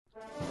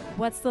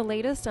What's the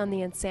latest on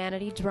the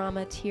insanity,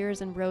 drama,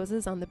 tears, and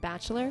roses on The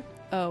Bachelor?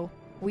 Oh,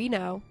 we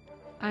know.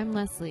 I'm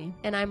Leslie.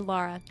 And I'm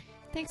Laura.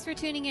 Thanks for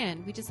tuning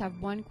in. We just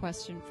have one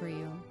question for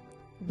you.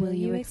 Will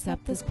you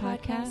accept this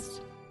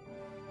podcast?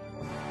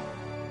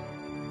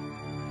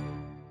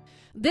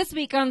 This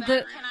week on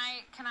the...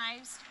 Can I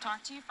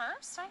talk to you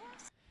first, I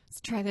guess? Let's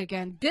try that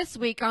again. This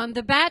week on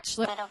The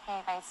Bachelor... Is it okay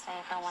if I stay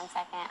for 1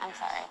 second? I'm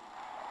sorry.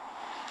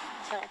 I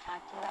just want to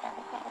talk to you about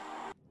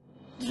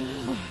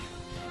everything.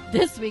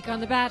 This week on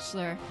The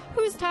Bachelor,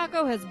 whose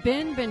taco has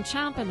been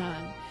chomping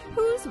on?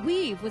 Whose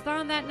weave was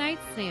on that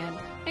nightstand?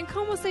 And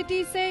como se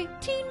dice,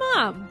 Teen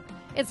Mom?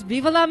 It's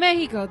Viva la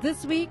Mexico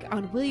this week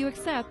on Will You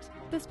Accept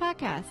This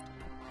Podcast?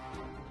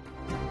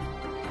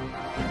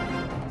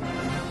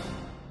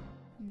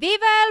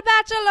 Viva el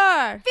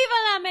Bachelor! Viva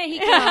la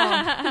Mexico!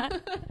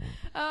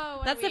 Oh,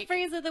 what That's a the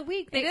phrase of the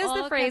week. It is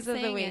the phrase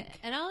of the week. It.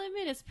 And I'll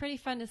admit it's pretty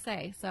fun to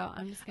say, so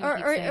I'm just going to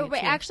keep saying it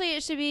wait, too. actually,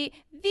 it should be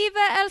Viva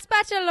el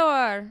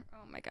Spatulor!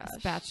 Oh my gosh.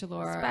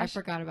 Spatulor. I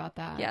forgot about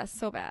that. Yes,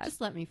 so bad. Just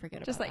let me forget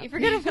about Just that. let you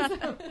forget about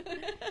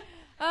that.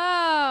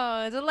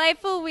 Oh,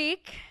 delightful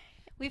week.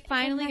 We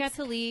finally got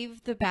to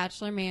leave the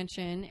Bachelor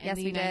Mansion in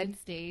the United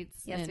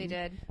States. Yes, we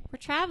did. We're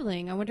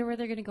traveling. I wonder where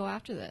they're going to go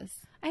after this.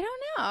 I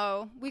don't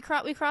know. We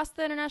crossed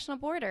the international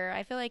border.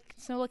 I feel like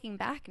it's no looking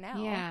back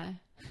now. Yeah.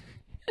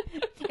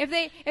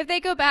 If they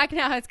go back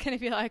now, it's going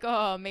to be like,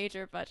 oh,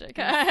 major budget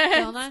cut.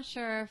 Still not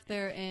sure if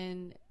they're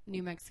in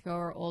New Mexico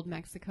or Old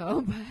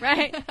Mexico. But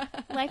Right.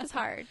 Life is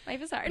hard.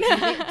 Life is hard.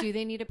 do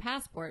they need a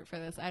passport for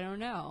this? I don't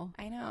know.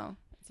 I know.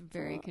 It's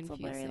very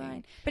confusing. It's a blurry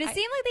line. But it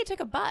seemed like they took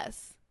a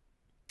bus.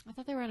 I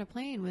thought they were on a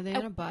plane. Were they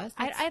on a bus?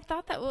 I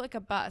thought that was like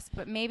a bus,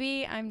 but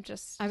maybe I'm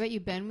just... I bet you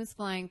Ben was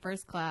flying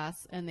first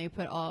class, and they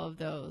put all of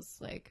those,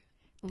 like,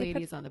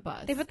 ladies on the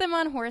bus. They put them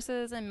on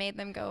horses and made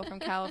them go from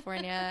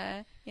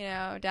California,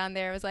 down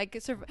there. It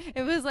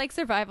was like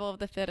survival of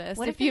the fittest.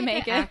 What if you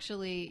make it,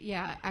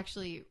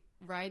 actually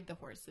ride the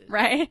horses,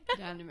 right?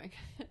 Down to Mexico.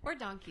 Or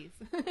donkeys.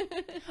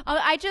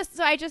 I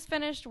just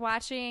finished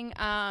watching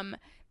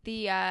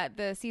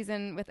the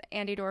season with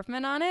Andy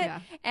Dorfman on it,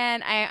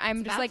 and I'm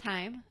it's just about like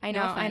time. I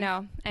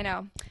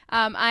know.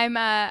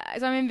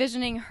 I'm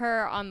envisioning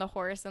her on the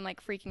horse and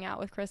like freaking out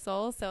with Chris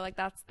Soules. So like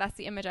that's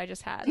the image I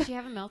just had. Did she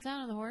have a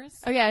meltdown on the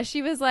horse? Oh yeah,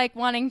 she was like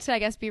wanting to, I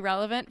guess, be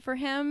relevant for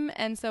him,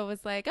 and so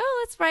was like,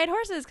 oh, let's ride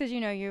horses because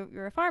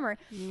you're a farmer.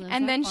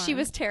 And then she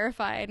was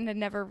terrified and had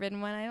never ridden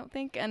one, I don't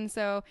think, and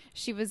so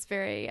she was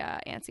very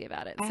antsy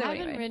about it. I so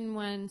haven't anyway. ridden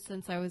one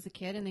since I was a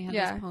kid, and they had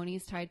those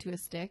ponies tied to a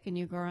stick, and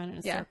you go around in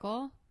a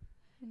circle.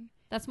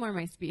 That's more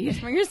my speed.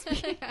 That's more your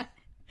speed.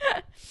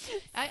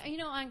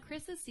 On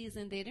Chris's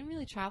season, they didn't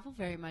really travel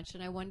very much,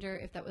 and I wonder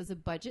if that was a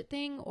budget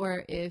thing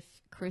or if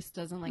Chris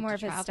doesn't like more to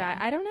of travel. his style.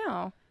 I don't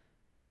know.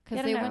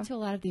 Because they went to a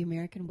lot of the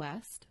American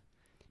West,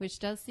 which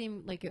does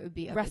seem like it would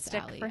be up rustic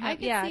his alley. for him. I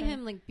could see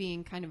him like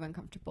being kind of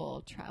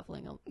uncomfortable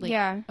traveling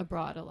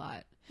abroad a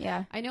lot.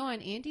 Yeah. I know on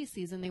Andy's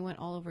season, they went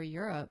all over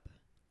Europe.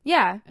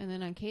 Yeah. And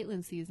then on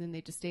Caitlin's season, they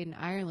just stayed in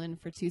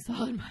Ireland for 2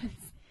 solid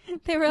months.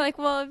 They were like,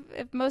 well,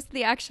 if most of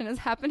the action is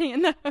happening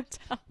in the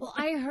hotel. Well,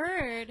 I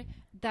heard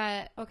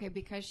that,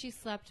 because she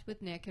slept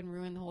with Nick and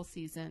ruined the whole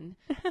season,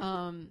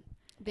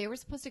 they were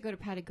supposed to go to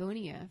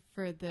Patagonia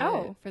for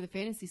the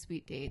fantasy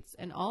suite dates,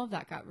 and all of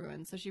that got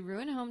ruined. So she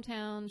ruined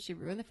hometown, she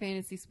ruined the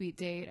fantasy suite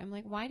date. I'm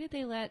like, why did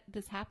they let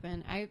this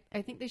happen?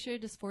 I think they should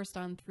have just forced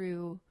on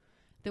through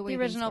the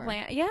original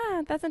plan.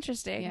 Yeah, that's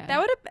interesting. Yeah. That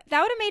would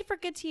have made for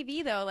good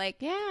TV though. Like,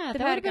 yeah, that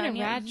would have been a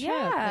rad trip.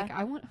 Yeah. Like,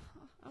 I want to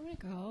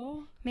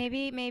go.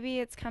 Maybe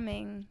it's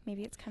coming.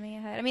 Maybe it's coming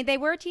ahead. I mean, they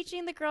were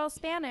teaching the girls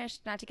Spanish,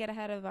 not to get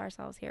ahead of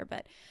ourselves here,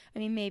 but I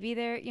mean, maybe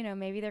they're going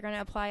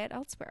to apply it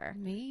elsewhere.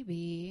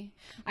 Maybe.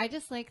 I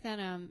just like that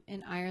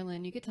in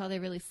Ireland, you could tell they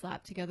really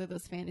slapped together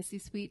those fantasy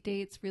suite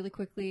dates really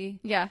quickly.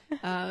 Yeah.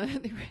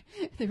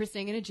 They were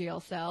staying in a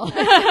jail cell.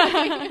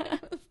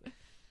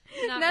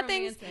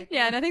 Nothing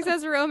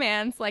says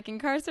romance like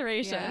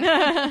incarceration.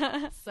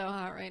 Yeah. So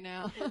hot right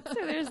now.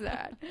 So there's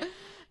that.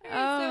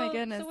 Right, my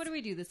goodness. So what do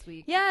we do this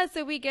week? Yeah,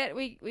 so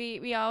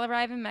we all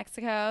arrive in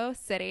Mexico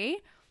City.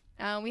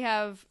 We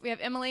have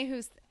Emily,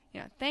 who's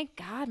thank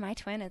God my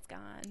twin is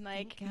gone.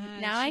 Like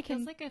now I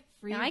can like a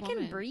free now woman. I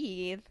can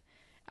breathe.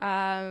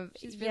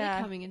 She's really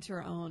coming into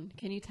her own.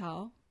 Can you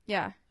tell?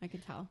 Yeah, I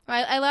can tell.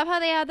 I love how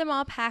they had them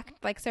all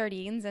packed like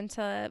sardines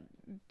into.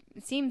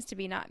 It seems to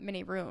be not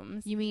many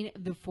rooms. You mean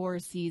the Four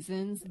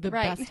Seasons, the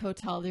right. best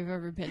hotel they've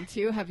ever been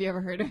to? Have you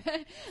ever heard of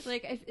it?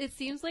 Like, it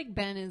seems like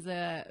Ben is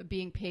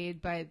being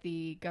paid by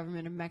the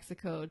government of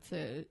Mexico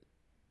to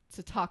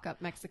talk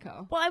up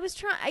Mexico. Well, I was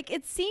trying.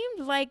 It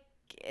seems like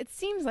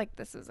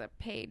this is a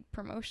paid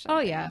promotion. Oh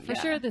yeah, for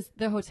sure.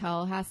 The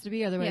hotel has to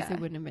be, otherwise they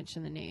wouldn't have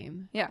mentioned the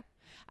name. Yeah.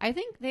 I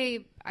think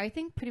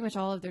pretty much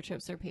all of their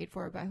trips are paid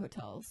for by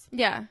hotels.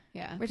 Yeah.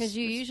 Yeah. Because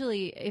you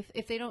usually,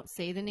 if they don't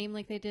say the name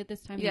like they did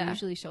this time, they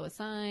usually show a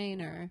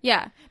sign or.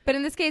 Yeah. But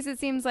in this case, it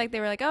seems like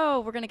they were like, oh,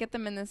 we're going to get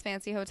them in this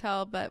fancy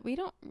hotel, but we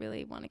don't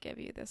really want to give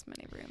you this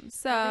many rooms.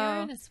 So. They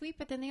were in a suite,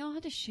 but then they all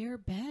had to share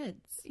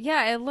beds.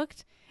 Yeah.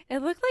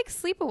 It looked like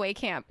sleepaway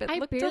camp. I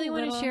barely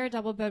want to share a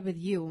double bed with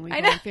you when we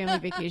go on family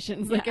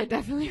vacations. Like, I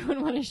definitely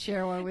wouldn't want to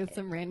share one with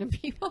some random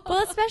people.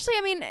 Well, especially,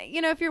 I mean,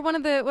 you know, if you're one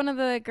of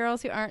the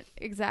girls who aren't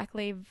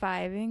exactly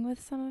vibing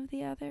with some of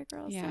the other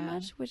girls so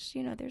much, which,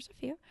 you know, there's a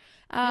few.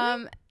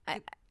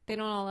 They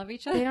don't all love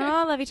each other? They don't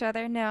all love each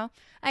other, no.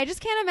 I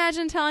just can't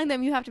imagine telling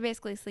them you have to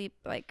basically sleep,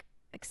 like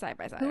side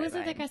by side. Who was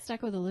it that got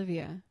stuck with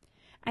Olivia?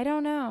 I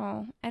don't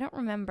know. I don't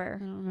remember.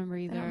 I don't remember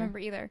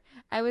either.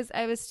 I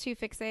was too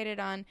fixated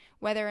on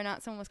whether or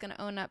not someone was going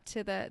to own up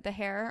to the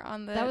hair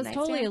on the That was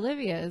nightstand. totally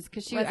Olivia's,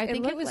 because I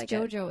think it was like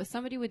JoJo. It was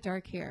somebody with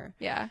dark hair.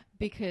 Yeah.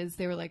 Because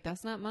they were like,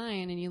 that's not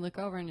mine. And you look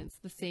over and it's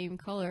the same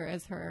color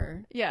as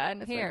her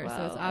and hair. Like,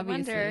 so it's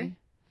obviously.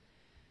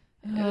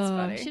 It was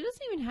funny. She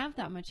doesn't even have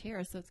that much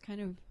hair. So it's kind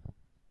of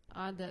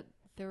odd that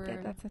there were.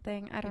 That's the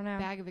thing. I don't know.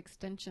 Bag of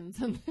extensions.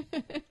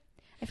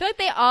 I feel like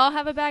they all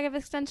have a bag of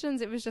extensions.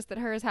 It was just that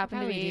hers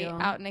happened to be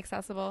out and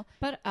accessible.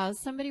 But as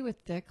somebody with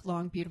thick,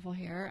 long, beautiful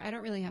hair, I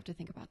don't really have to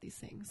think about these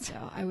things,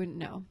 so I wouldn't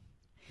know.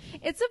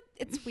 It's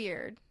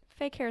weird.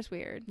 Fake hair is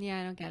weird.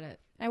 Yeah, I don't get it.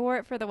 I wore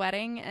it for the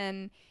wedding,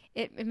 and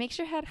it makes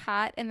your head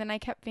hot, and then I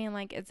kept being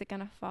like, is it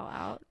going to fall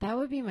out? That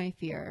would be my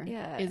fear.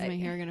 Yeah. Is my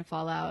hair going to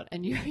fall out,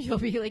 and you'll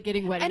be like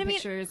getting wedding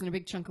pictures and a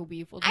big chunk of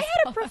weave will just I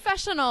had a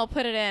professional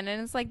put it in,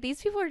 and it's like,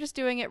 these people are just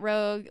doing it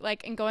rogue,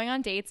 like, and going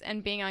on dates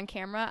and being on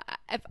camera.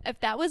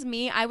 If that was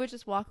me, I would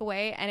just walk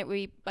away, and it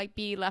would like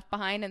be left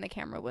behind, and the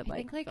camera would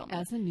I think, film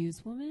as a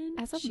newswoman,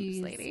 as a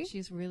news lady,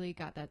 she's really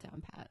got that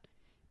down pat.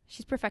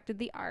 She's perfected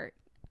the art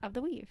of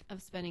the weave,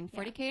 of spending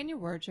 $40K on your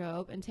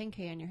wardrobe and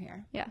 $10K on your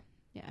hair.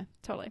 Yeah,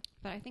 totally.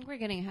 But I think we're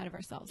getting ahead of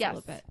ourselves a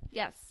little bit.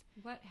 Yes.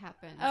 What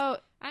happened? Oh,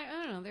 I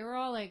don't know. They were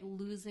all like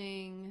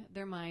losing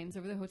their minds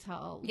over the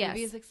hotel. Yes.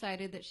 Livy's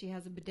excited that she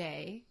has a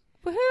bidet.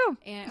 Woohoo!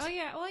 And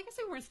I guess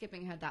we weren't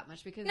skipping ahead that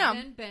much because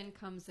then Ben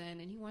comes in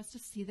and he wants to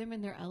see them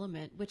in their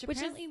element, which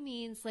apparently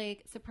means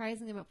like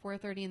surprising them at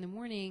 4:30 in the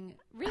morning.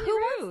 Really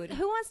rude.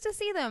 Who wants to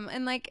see them?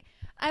 And like,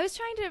 I was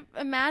trying to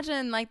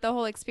imagine like the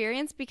whole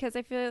experience because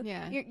I feel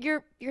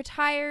you're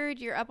tired,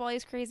 you're up all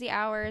these crazy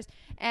hours,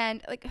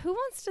 and like, who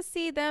wants to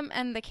see them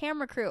and the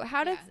camera crew?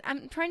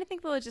 I'm trying to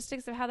think the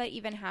logistics of how that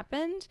even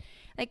happened.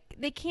 Like,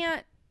 they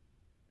can't.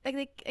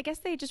 Like, I guess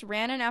they just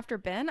ran in after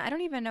Ben. I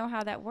don't even know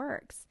how that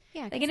works.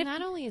 Yeah, like,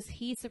 not only is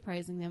he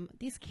surprising them,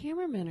 these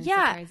cameramen are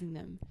surprising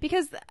them.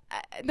 Because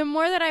the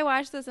more that I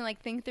watch this and like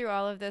think through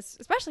all of this,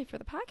 especially for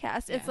the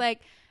podcast, it's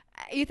like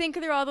you think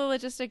through all the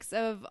logistics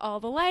of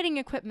all the lighting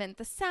equipment,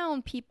 the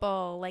sound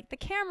people, like the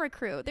camera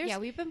crew.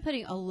 We've been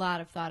putting a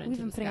lot of thought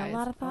into this, guys. A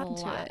lot of thought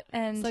into it,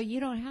 and so you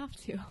don't have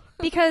to.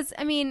 Because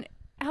I mean,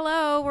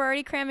 hello, we're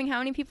already cramming how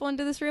many people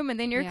into this room, and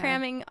then you're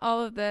cramming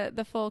all of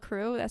the full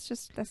crew.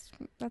 That's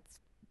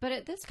But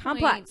at this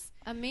complex. Point,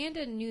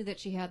 Amanda knew that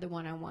she had the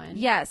one-on-one.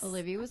 Yes.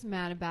 Olivia was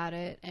mad about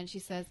it, and she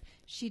says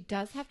she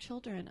does have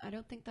children. I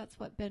don't think that's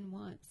what Ben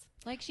wants.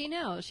 Like, she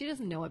knows. She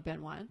doesn't know what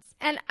Ben wants.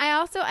 And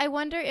I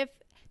wonder if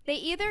they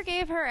either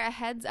gave her a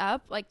heads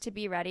up, like, to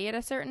be ready at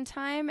a certain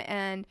time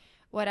and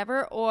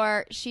whatever,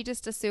 or she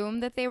just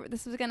assumed that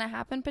this was going to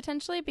happen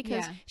potentially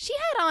because she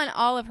had on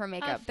all of her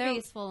makeup.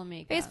 Face full of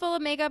makeup. Face full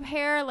of makeup,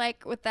 hair,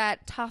 like, with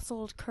that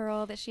tousled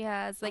curl that she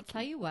has. Like,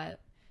 I'll tell you what.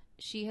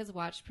 She has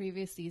watched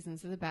previous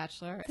seasons of The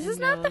Bachelor. This is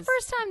not the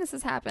first time this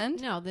has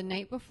happened. No, the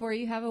night before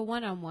you have a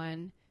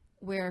one-on-one,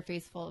 wear a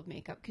face full of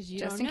makeup because you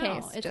don't know. Just in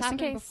case. It's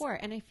happened before.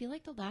 And I feel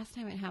like the last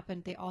time it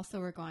happened, they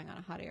also were going on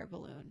a hot air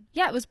balloon.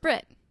 Yeah, it was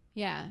Brit.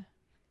 Yeah.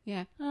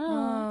 Yeah.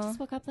 Oh, just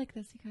woke up like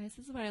this, you guys.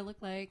 This is what I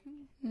look like.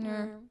 We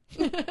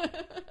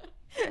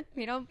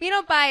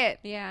don't buy it.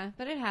 Yeah,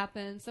 but it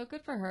happened. So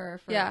good for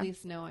her for at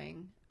least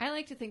knowing. I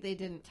like to think they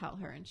didn't tell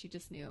her and she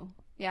just knew.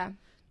 Yeah.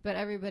 But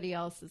everybody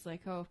else is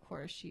like, oh, of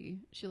course, she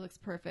looks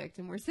perfect.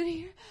 And we're sitting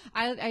here.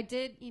 I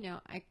did,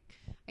 I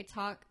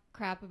talk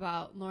crap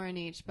about Lauren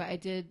H., but I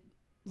did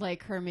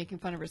like her making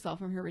fun of herself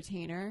from her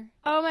retainer.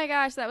 Oh, my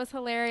gosh. That was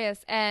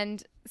hilarious.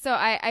 And so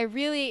I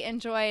really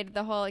enjoyed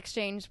the whole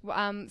exchange.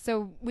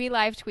 So we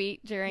live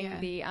tweet during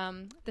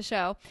the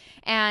show.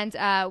 And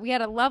we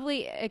had a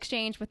lovely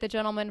exchange with the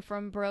gentleman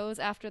from Bros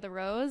After the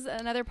Rose,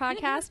 another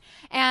podcast.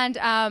 And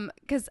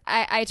because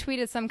I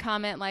tweeted some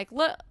comment like,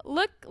 look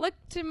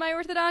to my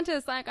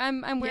orthodontist, like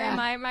I'm wearing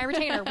my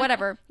retainer,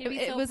 whatever.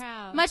 It was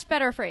proud. Much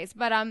better phrase,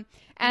 but and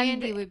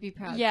Andy would be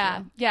proud.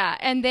 Yeah, yeah.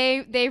 And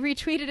they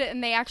retweeted it,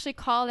 and they actually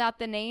called out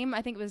the name.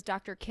 I think it was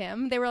Dr.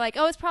 Kim. They were like,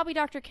 oh, it's probably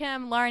Dr.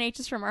 Kim. Lauren H.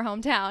 is from our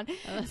hometown.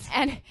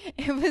 And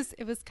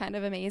it was kind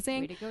of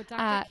amazing. Way to go,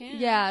 Dr. Kim.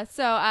 Yeah.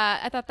 So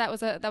I thought that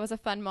was a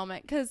fun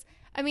moment because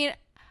I mean,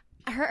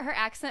 her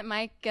accent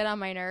might get on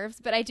my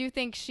nerves, but I do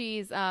think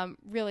she's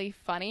really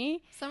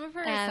funny. Some of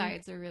her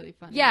sides are really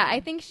funny. Yeah, I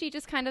think she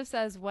just kind of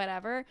says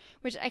whatever,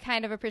 which I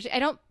kind of appreciate. I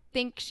don't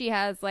think she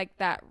has like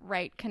that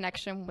right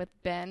connection with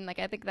Ben. Like,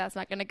 I think that's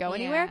not going to go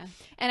anywhere.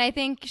 And I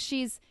think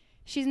she's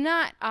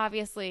not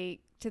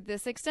obviously to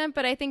this extent,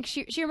 but I think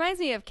she reminds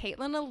me of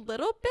Caitlyn a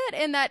little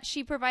bit in that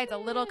she provides a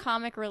little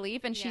comic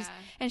relief, and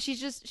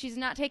she's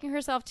not taking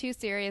herself too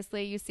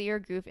seriously. You see her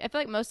goofy. I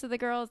feel like most of the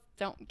girls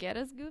don't get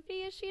as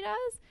goofy as she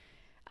does.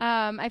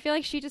 I feel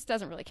like she just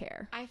doesn't really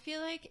care. I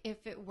feel like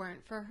if it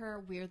weren't for her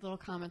weird little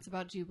comments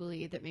about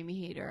Jubilee that made me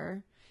hate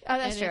her. Oh,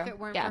 that's true. If it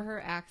weren't for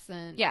her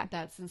accent,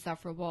 that's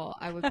insufferable,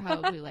 I would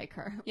probably like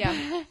her.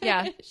 Yeah.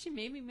 Yeah. She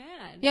made me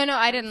mad. Yeah, no,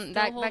 I didn't.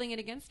 Still holding it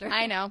against her.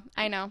 I know.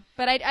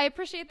 But I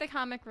appreciate the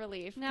comic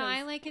relief. No,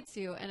 I like it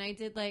too. And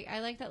I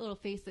like that little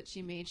face that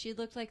she made. She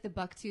looked like the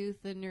Bucktooth,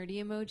 the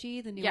nerdy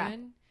emoji, the new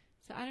one.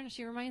 So I don't know.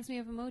 She reminds me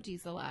of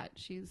emojis a lot.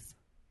 She's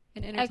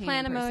an entertaining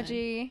eggplant person.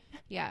 Emoji.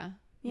 Yeah.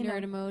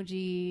 Nerd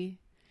emoji.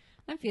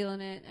 I'm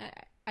feeling it.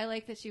 I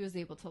like that she was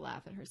able to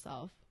laugh at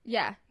herself.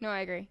 Yeah. No,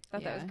 I agree.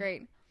 That was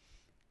great.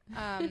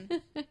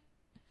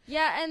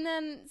 Yeah, and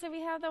then so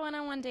we have the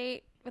one-on-one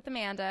date with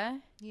Amanda.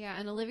 Yeah,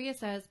 and Olivia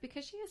says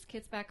because she has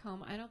kids back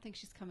home, I don't think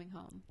she's coming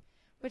home.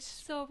 Which is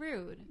so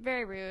rude.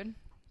 Very rude.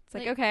 It's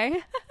like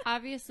okay.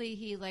 Obviously,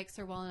 he likes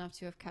her well enough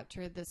to have kept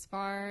her this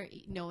far,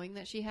 knowing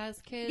that she has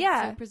kids.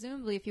 Yeah. So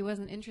presumably, if he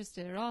wasn't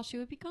interested at all, she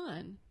would be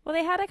gone. Well,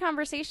 they had a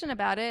conversation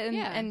about it,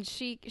 and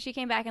she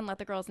came back and let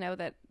the girls know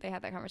that they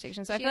had that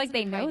conversation. So I feel like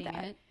they know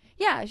that.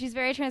 Yeah, she's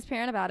very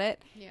transparent about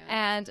it. Yeah.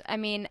 And I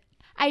mean,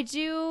 I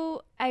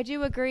do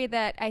agree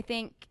that I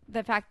think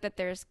the fact that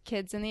there's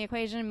kids in the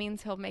equation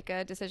means he'll make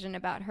a decision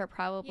about her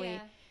probably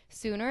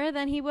sooner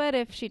than he would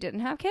if she didn't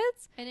have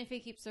kids. And if he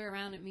keeps her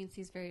around, it means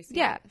he's very serious.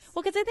 Yeah.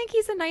 Well, because I think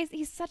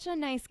he's such a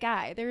nice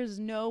guy. There's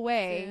no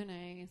way. So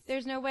nice.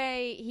 There's no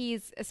way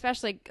he's,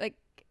 especially like,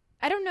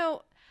 I don't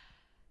know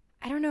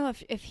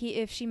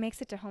if she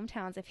makes it to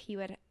hometowns, if he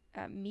would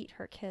meet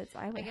her kids.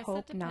 I would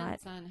hope not. I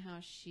guess that depends on how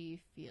she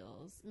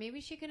feels.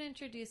 Maybe she can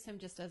introduce him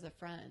just as a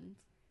friend.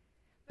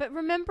 But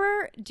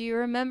do you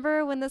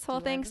remember when this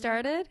whole thing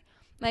started?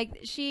 Like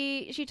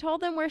she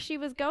told them where she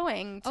was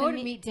going to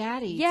meet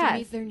Daddy. Yes. To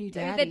meet their new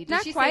daddy.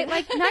 Not quite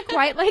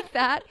like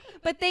that,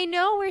 but they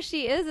know where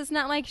she is. It's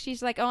not like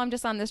she's like, oh, I'm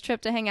just on this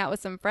trip to hang out with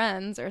some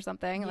friends or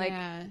something. Like,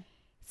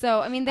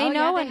 so I mean, they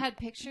know. Yeah, they had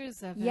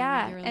pictures of him.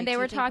 Yeah, they were like, and they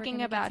were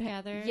talking about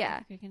him.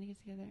 Yeah, we're gonna get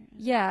together.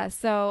 Yeah,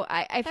 so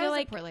I feel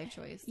like a poor life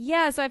choice.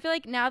 Yeah, so I feel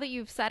like now that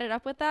you've set it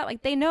up with that,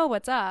 like they know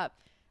what's up.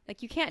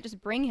 Like, you can't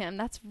just bring him.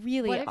 That's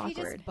really awkward. What if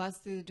he just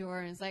busts through the door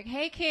and is like,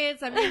 hey,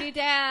 kids, I'm your new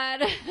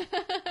dad?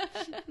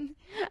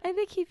 I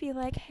think he'd be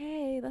like,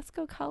 hey, let's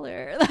go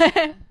color.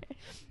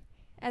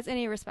 As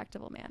any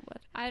respectable man would.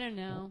 I don't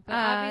know. But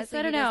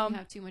obviously he doesn't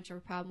have too much of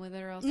a problem with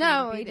it or else he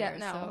wouldn't be there.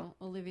 So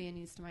Olivia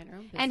needs to mind her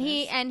own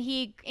business. And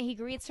he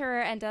greets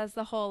her and does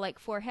the whole, like,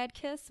 forehead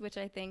kiss, which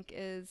I think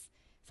is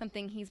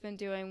something he's been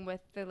doing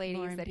with the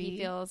ladies that he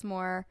feels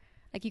more...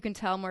 Like, you can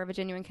tell more of a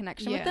genuine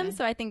connection with them.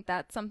 So I think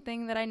that's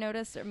something that I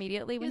noticed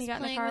immediately when he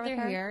got in the car with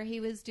her. Hair. He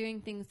was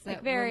doing things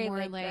that very, were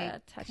more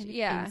like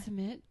touchy.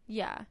 Intimate.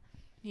 Yeah.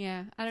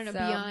 Yeah. I don't know.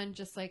 Beyond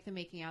just like the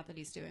making out that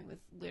he's doing with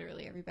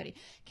literally everybody.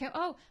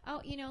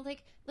 You know,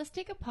 like, let's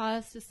take a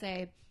pause to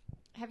say,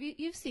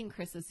 you've seen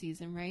Chris's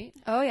season, right?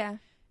 Oh, yeah.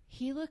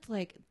 He looked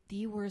like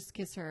the worst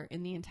kisser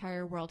in the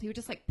entire world. He would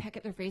just like peck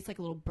at their face like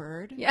a little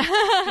bird. Yeah.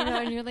 You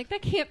know, and you're like,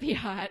 that can't be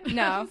hot.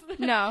 No.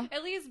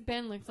 At least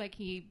Ben looks like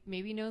he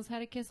maybe knows how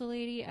to kiss a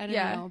lady. I don't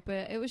know.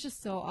 But it was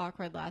just so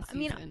awkward last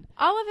season. I mean,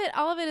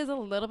 all of it is a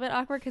little bit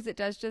awkward because it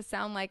does just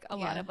sound like a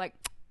lot of like.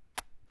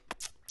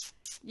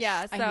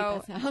 Yeah. So I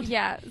hate that sound.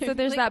 Yeah. So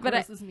there's that. But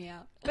grosses me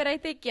out. But I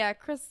think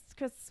Chris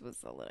was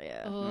a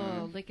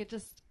little like it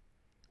just.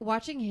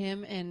 Watching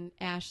him and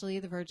Ashley,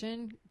 the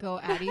virgin, go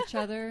at each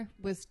other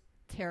was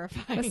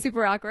terrifying. It was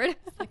super awkward.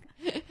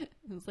 It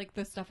was like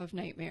the stuff of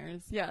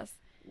nightmares. Yes.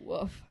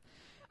 Woof.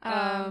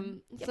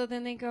 So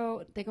then they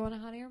go on a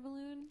hot air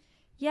balloon.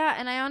 Yeah,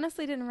 and I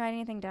honestly didn't write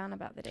anything down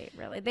about the date,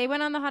 really. They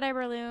went on the hot air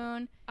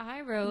balloon. I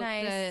wrote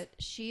that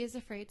she is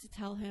afraid to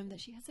tell him that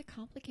she has a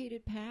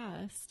complicated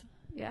past.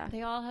 Yeah.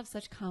 They all have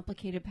such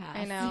complicated pasts.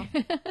 I know.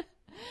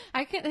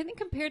 I think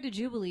compared to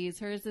Jubilee's,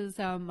 hers is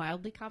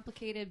mildly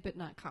complicated, but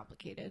not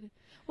complicated.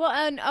 Well,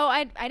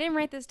 I didn't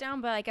write this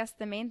down, but I guess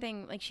the main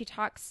thing, like, she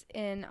talks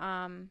in,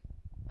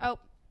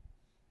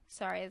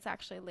 sorry, it's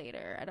actually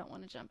later. I don't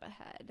want to jump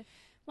ahead.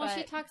 Well,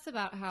 she talks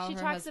about how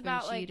her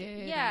husband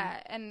cheated.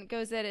 And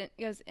goes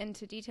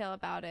into detail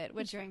about it.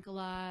 Which drank a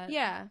lot.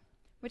 Yeah,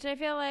 which I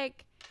feel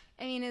like,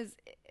 I mean, it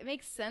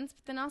makes sense,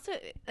 but then also,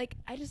 like,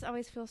 I just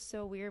always feel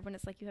so weird when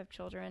it's like you have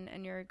children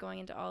and you're going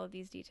into all of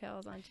these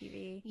details on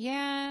TV.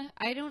 Yeah,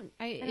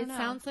 it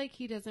sounds like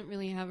he doesn't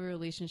really have a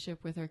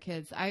relationship with her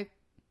kids. I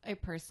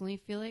personally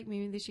feel like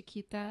maybe they should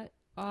keep that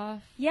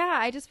off. Yeah,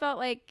 I felt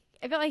like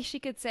she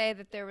could say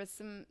that there was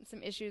some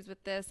issues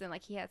with this and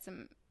like he had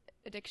some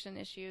addiction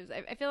issues.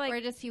 I feel like,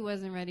 or just he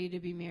wasn't ready to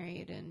be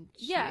married and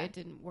it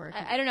didn't work.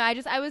 I don't know.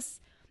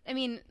 I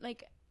mean,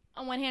 like,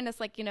 on one hand, it's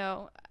like, you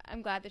know,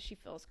 I'm glad that she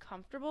feels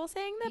comfortable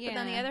saying that, but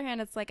on the other hand,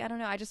 it's like, I don't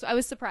know. I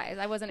was surprised.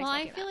 I wasn't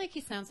expecting that. I feel like he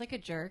sounds like a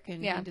jerk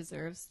and he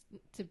deserves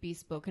to be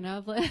spoken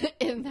of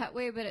in that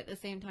way, but at the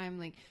same time,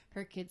 like,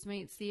 her kids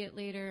might see it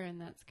later,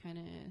 and that's kind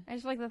of... I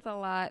just feel like that's a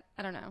lot.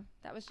 I don't know.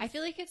 That was just... I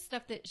feel like it's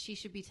stuff that she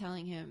should be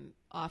telling him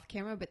off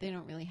camera, but they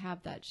don't really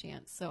have that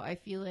chance. So I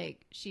feel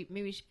like she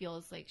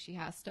feels like she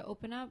has to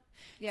open up.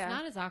 Yeah. It's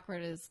not as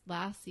awkward as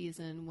last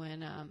season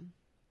when,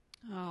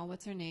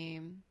 what's her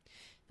name?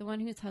 the one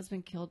whose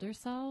husband killed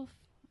herself,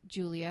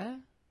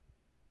 Julia,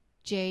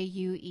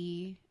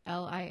 Juelia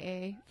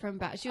from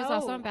she was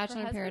also on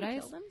Bachelor in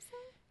Paradise. Killed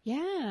himself?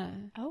 Yeah.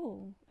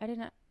 Oh, I did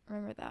not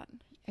remember that.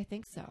 I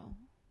think so.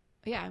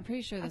 Yeah, I'm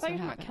pretty sure that's what what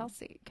happened.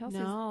 happened.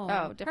 Kelsey's No.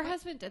 Oh, different. Her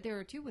husband, there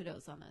were 2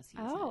 widows on that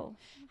season. Oh.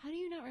 How do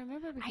you not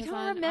remember? Because I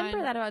don't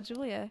remember that about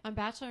Julia. On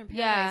Bachelor in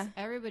Paradise,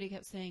 everybody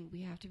kept saying,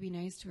 we have to be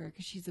nice to her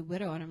because she's a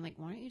widow. And I'm like,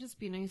 why don't you just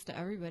be nice to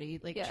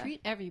everybody? Like,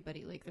 treat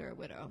everybody like they're a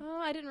widow.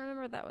 Oh, I didn't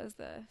remember that was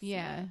the...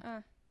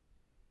 Yeah.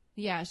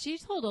 Yeah, she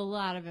told a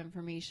lot of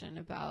information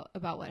about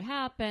what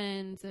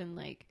happened and,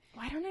 like...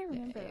 Why don't I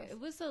remember this? It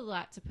was a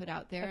lot to put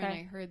out there, and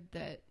I heard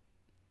that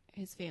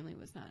his family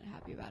was not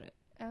happy about it.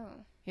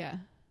 Oh. Yeah.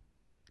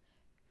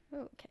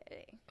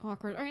 Okay.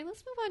 Awkward. All right,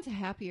 let's move on to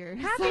happier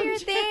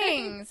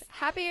things.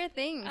 Happier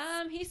things.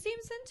 He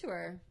seems into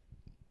her.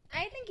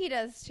 I think he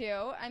does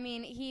too. I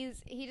mean, he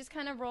just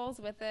kind of rolls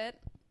with it,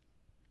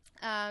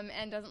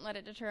 and doesn't let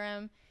it deter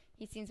him.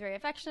 He seems very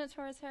affectionate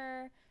towards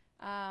her.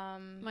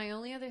 My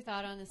only other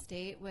thought on this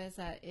date was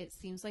that it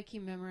seems like he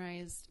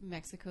memorized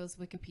Mexico's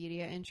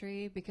Wikipedia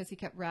entry because he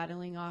kept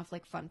rattling off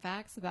like fun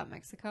facts about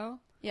Mexico.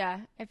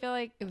 Yeah, I feel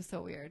like it was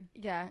so weird.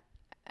 Yeah.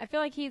 I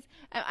feel like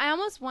I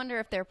almost wonder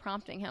if they're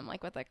prompting him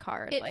like with a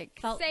card, like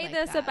say like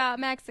this that. about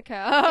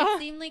Mexico. It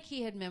seemed like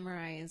he had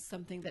memorized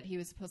something that he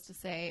was supposed to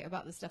say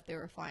about the stuff they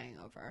were flying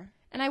over.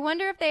 And I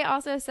wonder if they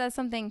also said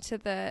something to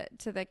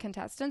the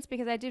contestants,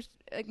 because I just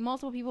like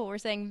multiple people were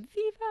saying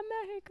 "Viva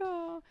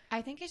Mexico."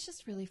 I think it's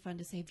just really fun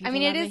to say "Viva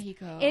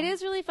Mexico." It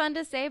is really fun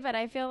to say, but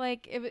I feel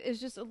like it's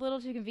just a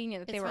little too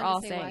convenient that they were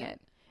all saying it.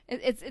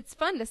 It's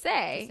fun to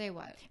say. To say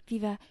what?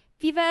 Viva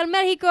el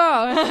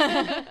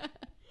Mexico.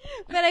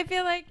 But I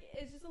feel like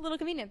it's just a little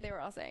convenient. They were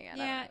all saying it.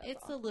 Yeah,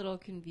 it's a little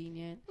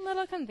convenient. A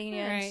little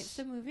convenient. All right,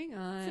 so moving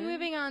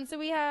on. So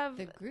we have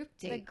the group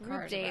date.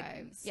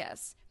 Arrives.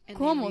 Yes. And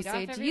como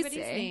se dice.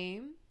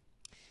 Name.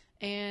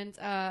 And,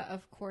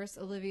 of course,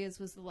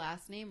 Olivia's was the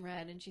last name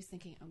read, and she's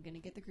thinking, I'm going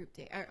to get the group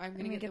date. I'm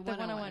going to get the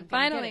 101.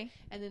 Finally.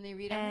 And then they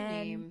read out her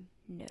name.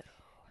 No.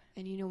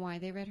 And you know why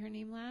they read her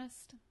name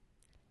last?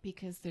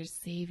 Because they're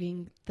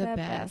saving the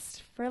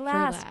best for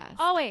last.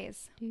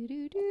 Always.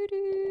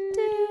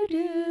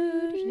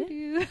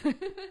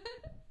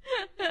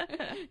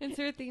 It's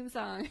her theme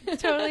song.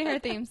 Totally her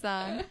theme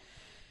song.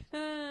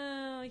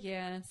 Oh,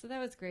 yeah. So that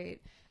was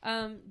great.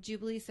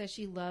 Jubilee says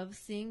she loves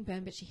seeing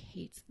Ben, but she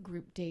hates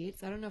group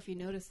dates. I don't know if you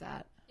noticed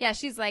that. Yeah,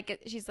 she's like,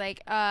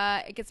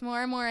 it gets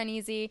more and more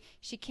uneasy.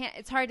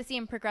 It's hard to see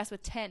him progress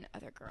with 10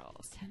 other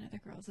girls. 10 other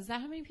girls. Is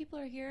that how many people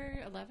are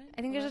here? 11?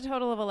 I think there's a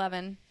total of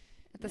 11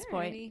 at this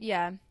point. Really?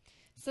 Yeah.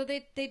 So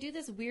they do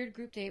this weird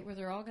group date where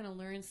they're all going to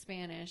learn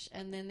Spanish,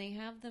 and then they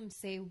have them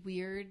say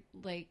weird,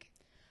 like,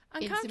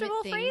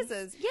 uncomfortable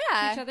phrases.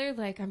 Yeah. To each other,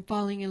 like, I'm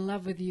falling in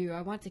love with you.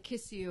 I want to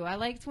kiss you. I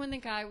liked when the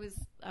guy was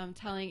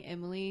telling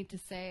Emily to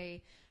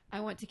say,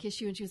 I want to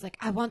kiss you, and she was like,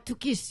 I want to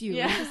kiss you.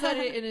 Yeah. And she said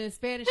it in a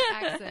Spanish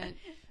accent.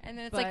 And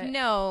then it's like,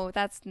 no,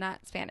 that's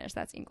not Spanish.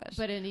 That's English.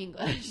 But in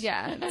English.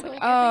 Yeah. It's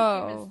like, I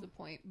think you missed the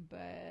point,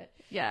 but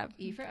yeah.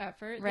 E for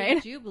effort. Right.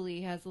 Then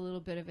Jubilee has a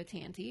little bit of a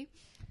tanty.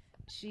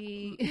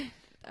 She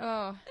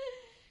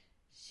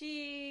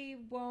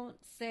won't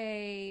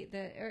say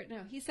that, or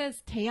no, he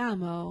says te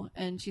amo,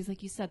 and she's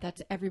like, you said that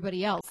to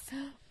everybody else.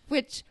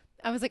 Which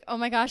I was like, oh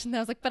my gosh, and then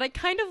I was like, but I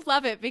kind of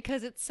love it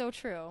because it's so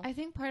true. I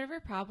think part of her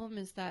problem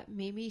is that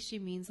maybe she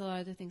means a lot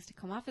of the things to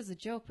come off as a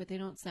joke, but they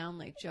don't sound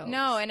like jokes.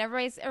 No, and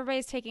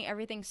everybody's taking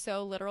everything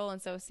so literal and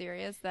so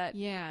serious that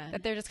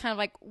they're just kind of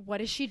like,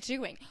 what is she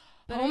doing?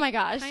 But oh my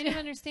gosh. I kind of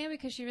understand,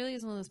 because she really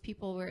is one of those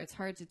people where it's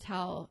hard to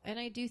tell. And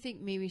I do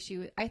think maybe she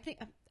would, I think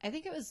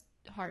it was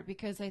hard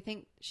because I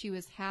think she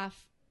was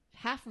half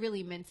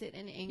really meant it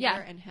in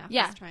anger and half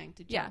was trying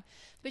to joke. Yeah.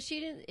 But she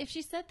didn't, if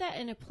she said that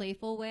in a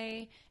playful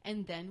way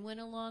and then went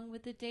along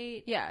with the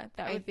date,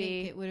 that would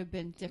be, it would have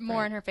been different.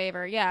 More in her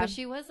favor. Yeah. But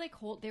she was like,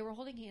 they were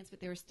holding hands, but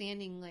they were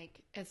standing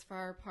like as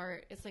far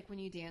apart. It's like when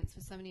you dance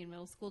with somebody in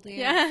middle school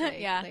dance.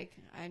 Yeah. Like,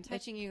 I'm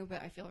touching you,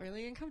 but I feel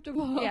really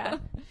uncomfortable. Yeah.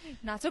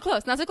 Not so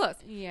close. Not so close.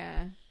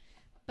 Yeah.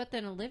 But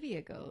then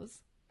Olivia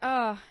goes.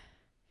 Oh,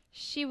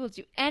 she will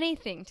do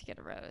anything to get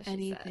a rose.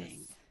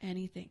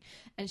 Anything.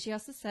 And she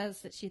also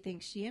says that she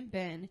thinks she and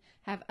Ben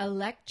have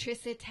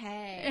electricity.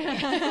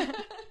 Hey,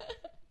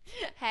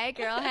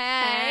 girl,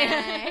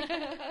 hey.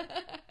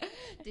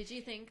 Did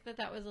you think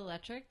that was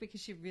electric? Because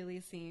she really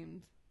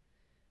seemed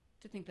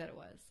to think that it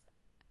was.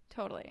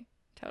 Totally.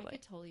 I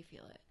could totally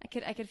feel it. I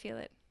could feel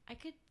it. I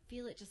could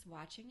feel it just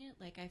watching it.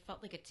 Like, I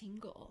felt like a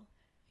tingle.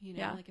 You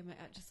know? Like, I'm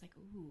just like,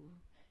 ooh.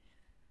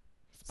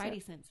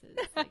 Spidey senses.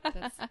 Like,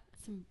 that's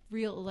some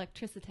real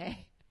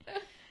electricity.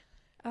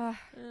 So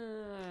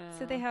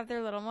they have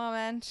their little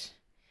moment.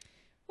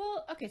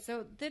 Well, okay,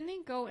 so then they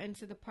go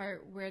into the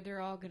part where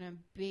they're all going to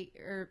bake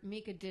or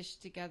make a dish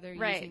together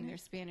using their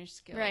Spanish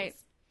skills. Right.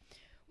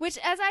 Which,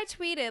 as I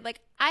tweeted,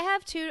 like, I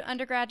have 2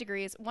 undergrad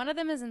degrees. One of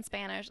them is in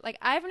Spanish. Like,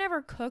 I've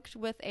never cooked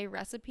with a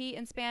recipe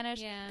in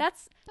Spanish. Yeah.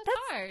 That's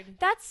hard.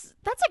 That's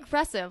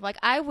aggressive. Like,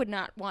 I would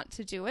not want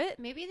to do it.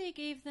 Maybe they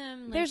gave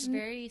them like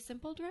very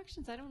simple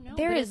directions. I don't know.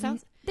 There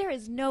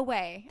is no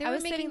way. I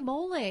was making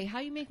mole. How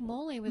do you make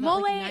mole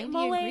without like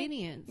 90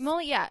 ingredients?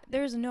 Mole, yeah.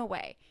 There's no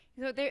way.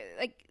 So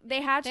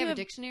they had to have a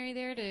dictionary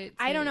there to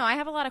I don't know. I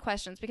have a lot of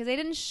questions because they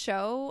didn't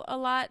show a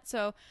lot,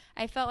 so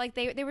I felt like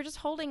they were just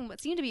holding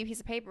what seemed to be a piece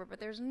of paper, but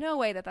there's no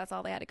way that that's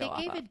all they had to go off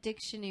of. They gave a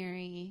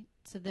dictionary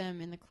to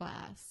them in the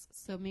class,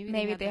 so maybe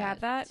they have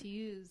that to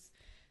use.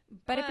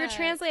 But if you're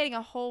translating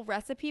a whole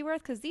recipe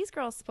worth, because these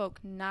girls spoke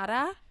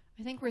nada.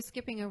 I think we're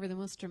skipping over the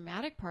most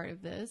dramatic part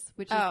of this,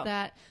 which is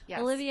that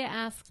Olivia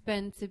asks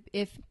Ben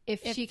if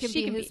she can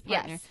be his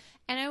partner,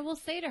 and I will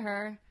say to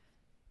her,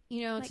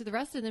 you know, like, to the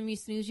rest of them, you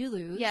snooze, you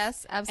lose.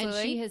 Yes, absolutely.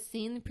 And she has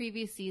seen the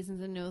previous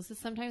seasons and knows this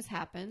sometimes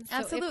happens. So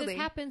absolutely. if this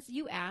happens,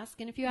 you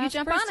ask, and if you ask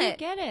jump first, on you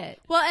get it.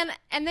 Well,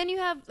 and then you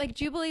have, like,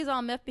 Jubilee's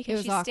all miffed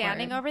because she's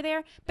standing over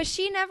there, but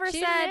she never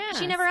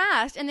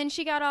asked. And then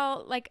she got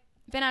all, like,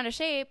 bent out of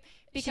shape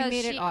because she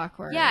made it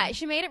awkward. Yeah,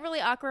 she made it really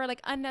awkward,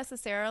 like,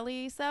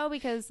 unnecessarily so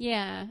because...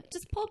 Yeah,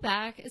 just pull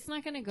back. It's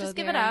not going to go Just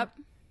give it up.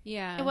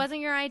 Yeah. It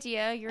wasn't your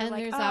idea. And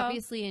there's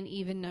obviously an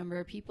even number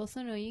of people,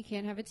 so no, you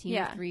can't have a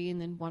team of 3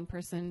 and then one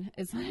person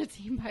is on a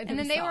team by themselves. And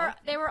then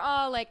they were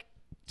all like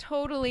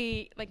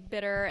totally like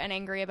bitter and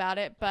angry about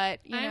it, but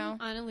I'm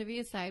on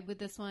Olivia's side with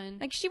this one.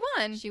 Like she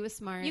won. She was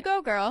smart. You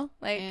go, girl.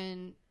 Like,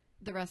 and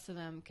the rest of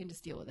them can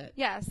just deal with it.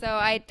 Yeah, so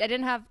I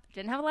didn't have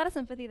a lot of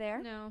sympathy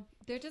there. No.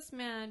 They're just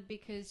mad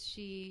because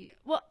she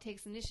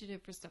takes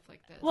initiative for stuff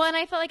like this. Well, and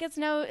I felt like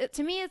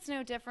to me it's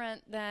no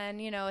different than,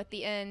 at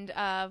the end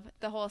of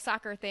the whole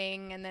soccer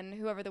thing and then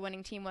whoever the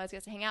winning team was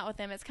gets to hang out with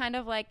them. It's kind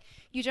of like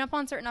you jump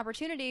on certain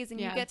opportunities and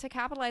you get to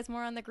capitalize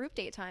more on the group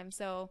date time.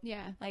 So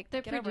like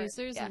the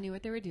producers knew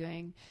what they were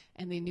doing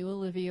and they knew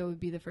Olivia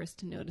would be the first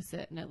to notice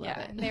it, and I love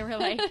it. And they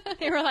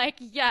were like,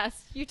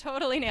 yes, you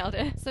totally nailed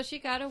it. So she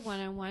got a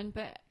one-on-one,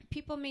 but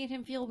people made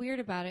him feel weird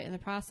about it in the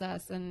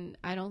process, and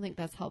I don't think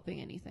that's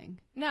helping anything.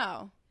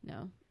 No.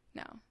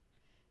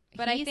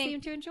 But he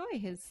seemed to enjoy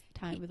his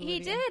time with Olivia.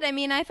 He did. I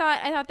mean, I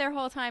thought their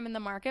whole time in the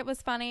market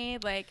was funny.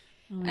 Like,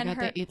 oh my God,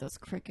 they ate those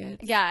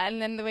crickets. Yeah,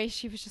 and then the way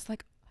she was just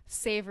like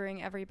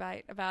savoring every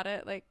bite about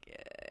it, like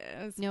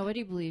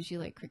nobody believes you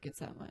like crickets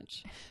that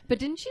much. But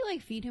didn't she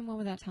like feed him one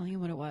without telling him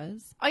what it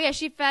was? Oh yeah,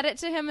 she fed it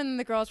to him, and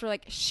the girls were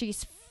like,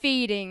 "She's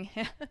feeding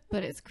him,"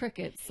 but it's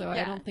crickets, so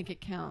I don't think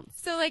it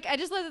counts. So like, I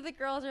just love that the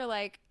girls are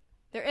like,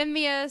 they're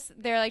envious.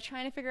 They're like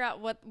trying to figure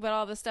out what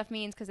all this stuff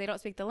means because they don't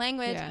speak the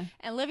language. Yeah.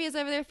 And Olivia's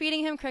over there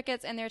feeding him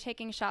crickets, and they're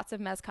taking shots of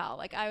mezcal.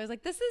 Like I was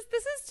like, this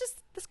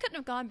couldn't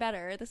have gone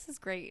better. This is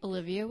great.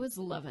 Olivia was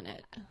loving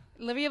it.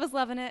 Olivia was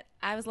loving it.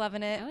 I was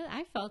loving it.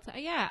 I felt,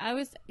 I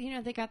was,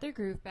 they got their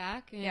groove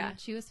back, and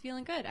she was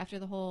feeling good after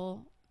the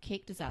whole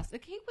cake disaster. The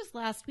cake was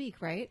last week,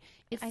 right?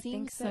 I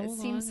think so. It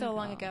seems so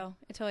long ago.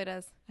 It totally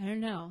does. I don't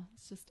know.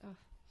 It's just,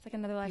 it's like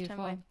another lifetime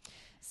away.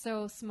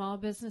 So, small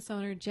business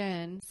owner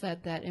Jen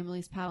said that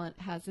Emily's palette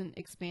hasn't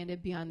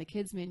expanded beyond the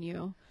kids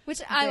menu, which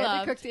I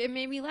loved. It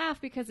made me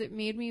laugh because it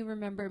made me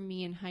remember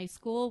me in high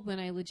school when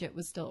I legit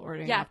was still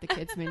ordering off the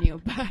kids menu.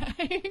 But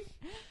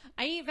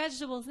I eat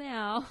vegetables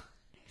now.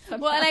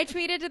 Well, and I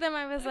tweeted to them,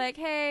 I was like,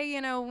 hey,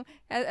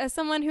 as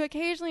someone who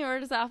occasionally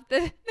orders off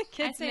the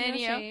kids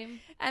menu. No shame.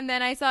 And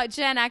then I saw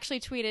Jen actually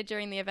tweeted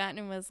during the event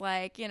and was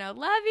like,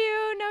 love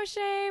you, no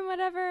shame,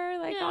 whatever.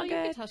 Like, all good.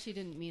 You could tell she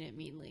didn't mean it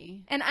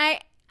meanly. And I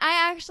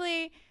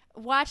actually,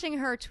 watching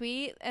her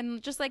tweet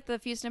and just like the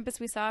few snippets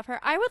we saw of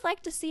her, I would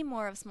like to see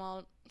more of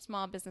small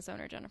business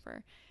owner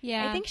Jennifer.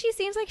 Yeah. I think she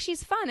seems like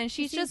she's fun, and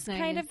she's just nice.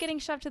 Kind of getting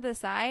shoved to the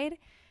side.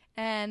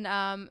 And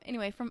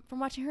anyway, from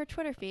watching her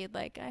Twitter feed,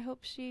 like I hope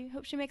she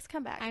makes a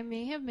comeback. I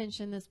may have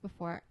mentioned this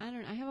before. I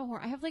don't know.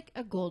 I have like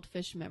a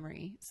goldfish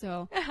memory.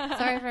 So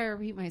sorry if I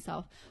repeat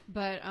myself,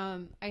 but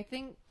I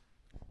think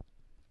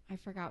I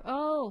forgot.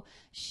 Oh,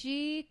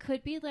 she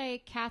could be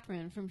like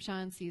Catherine from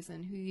Sean's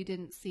season, who you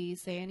didn't say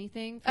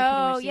anything for pretty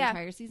much the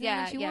entire season.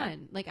 Yeah, and she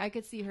won. Like I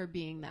could see her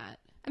being that.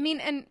 I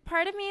mean, and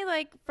part of me,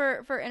 like,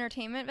 for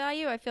entertainment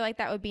value, I feel like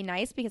that would be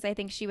nice because I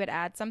think she would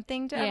add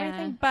something to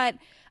everything. But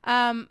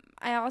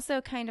I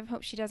also kind of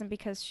hope she doesn't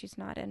because she's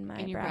not in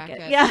my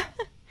bracket. Yeah.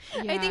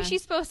 I think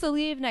she's supposed to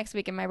leave next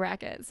week in my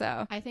bracket.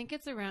 So I think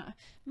it's around.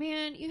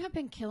 Man, you have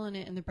been killing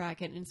it in the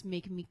bracket, and it's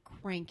making me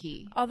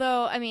cranky.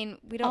 Although, I mean,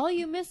 we don't. All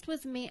you missed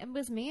was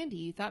Mandy.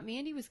 You thought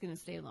Mandy was going to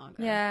stay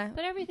longer. Yeah,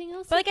 but everything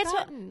else. But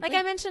like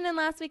I mentioned in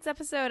last week's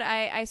episode,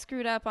 I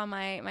screwed up on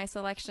my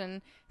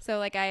selection. So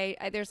like I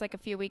there's like a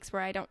few weeks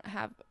where I don't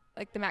have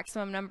like the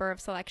maximum number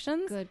of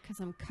selections. Good, because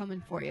I'm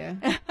coming for you.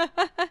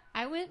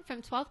 I went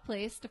from 12th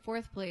place to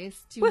 4th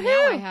place to Woohoo!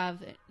 Now I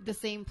have the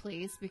same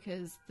place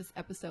because this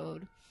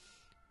episode.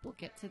 We'll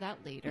get to that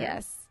later.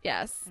 Yes.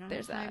 I don't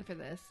have time for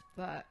this,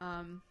 but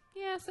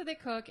so they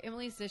cook.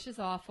 Emily's dish is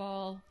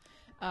awful.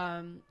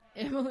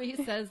 Emily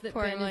says that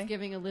Ben is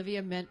giving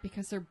Olivia mint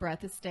because her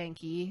breath is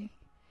stanky.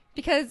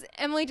 Because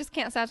Emily just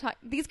can't stop talking.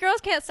 These girls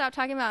can't stop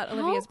talking about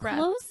Olivia's breath.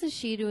 How close is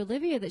she to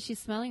Olivia that she's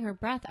smelling her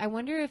breath? I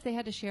wonder if they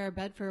had to share a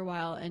bed for a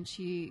while and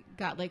she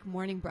got like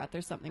morning breath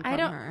or something from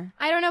her.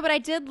 I don't know, but I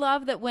did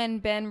love that when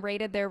Ben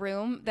raided their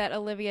room that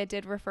Olivia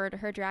did refer to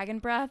her dragon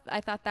breath.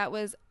 I thought that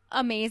was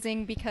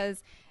amazing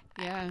because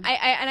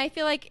I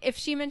feel like if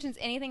she mentions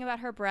anything about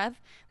her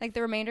breath, like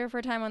the remainder of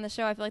her time on the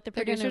show, I feel like the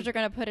producers are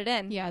going to put it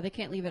in. Yeah, they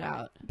can't leave it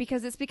out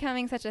because it's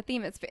becoming such a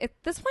theme. At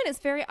this point, it's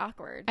very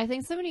awkward. I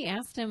think somebody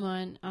asked him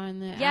on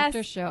the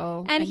after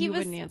show, and he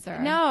wouldn't answer.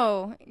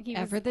 No,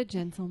 ever the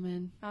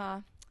gentleman.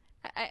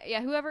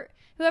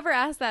 Whoever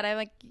asked that, I'm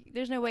like,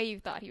 there's no way you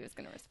thought he was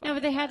going to respond. No,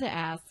 but they had to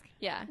ask.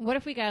 Yeah. What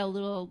if we got a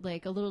little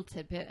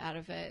tidbit out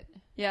of it?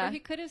 Yeah. Or he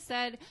could have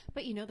said,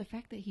 but the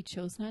fact that he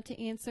chose not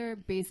to answer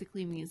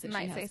basically means that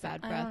she has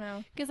bad breath. I don't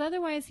know. Because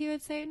otherwise he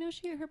would say, no,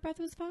 her breath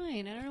was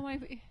fine. I don't know why.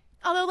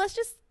 Although, let's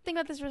just think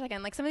about this for a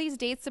second. Like, some of these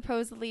dates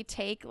supposedly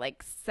take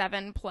like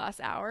 7+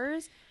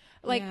 hours.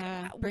 Like,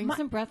 bring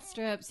some breath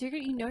strips. You're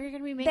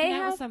gonna be making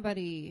out with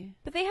somebody.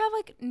 But they have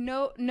like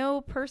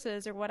no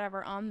purses or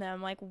whatever on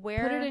them. Like,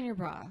 where? Put it in your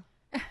bra.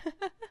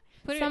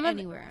 Put it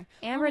anywhere.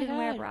 Amber didn't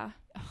wear a bra.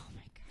 Oh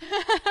my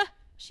god.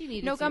 She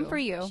needed no gum for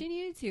you. She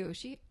needed to.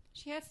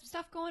 She had some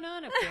stuff going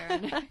on up there.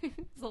 And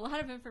it's a lot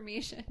of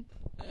information.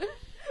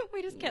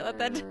 We just can't let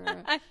that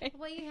die.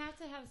 Well, you have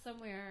to have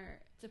somewhere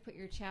to put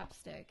your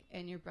chapstick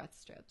and your breath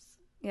strips.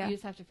 Yeah. You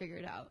just have to figure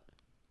it out.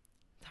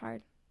 It's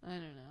hard. I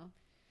don't know.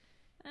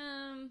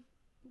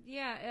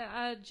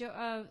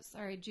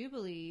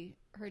 Jubilee,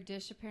 her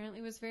dish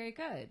apparently was very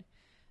good.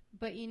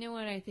 But you know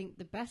what I think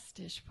the best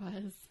dish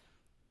was?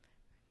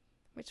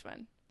 Which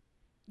one?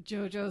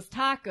 JoJo's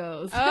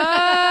tacos.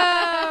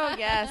 Oh,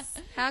 yes.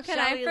 How can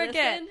I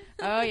forget? Listen?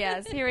 Oh,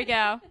 yes. Here we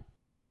go.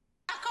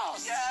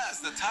 Tacos. Yes,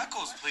 the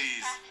tacos,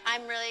 please.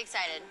 I'm really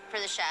excited for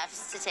the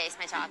chefs to taste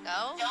my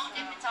taco. Don't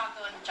dip the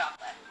taco in the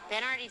chocolate.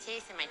 Ben already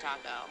tasted my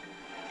taco,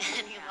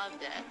 and he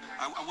loved it.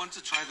 I want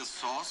to try the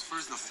sauce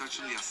first. That's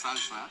actually a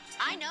salsa.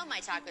 I know my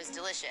taco's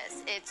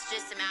delicious. It's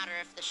just a matter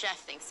if the chef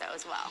thinks so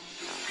as well.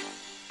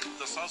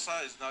 The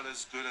salsa is not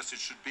as good as it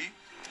should be,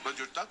 but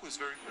your taco is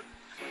very good.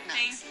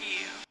 Nice. Thank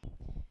you.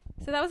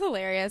 So that was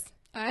hilarious.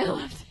 I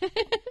loved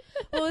it.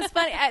 Well, it was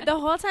funny. The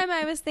whole time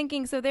I was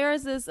thinking, so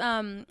there's this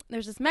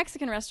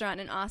Mexican restaurant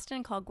in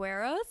Austin called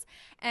Guero's,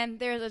 and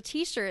there's a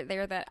T-shirt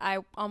there that I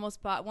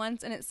almost bought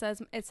once, and it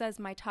says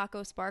my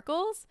taco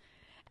sparkles,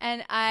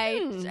 and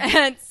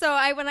and so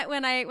when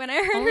I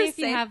heard only her if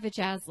say, you have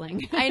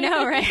vajazzling. I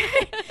know, right?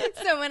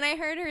 So when I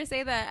heard her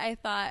say that, I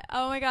thought,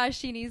 oh my gosh,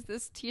 she needs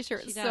this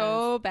T-shirt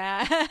so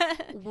bad.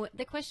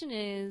 The question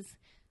is,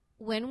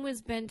 when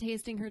was Ben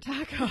tasting her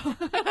taco?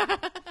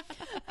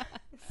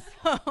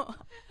 So,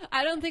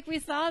 I don't think we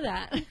saw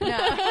that.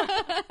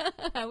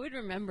 No. I would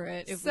remember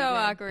it. If so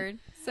awkward.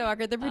 So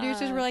awkward. The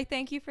producers were like,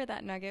 thank you for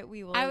that nugget.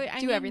 We will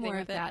do everything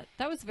with it. That.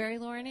 That was very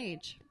Lauren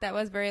H. That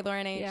was very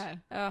Lauren H. Yeah.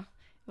 Oh,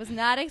 was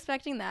not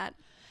expecting that.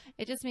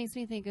 It just makes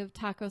me think of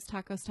tacos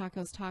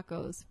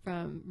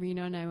from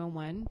Reno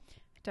 911.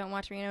 Don't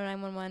watch Reno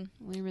 911.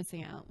 Well, you're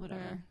missing out.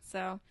 Whatever.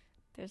 So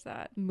there's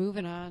that.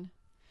 Moving on.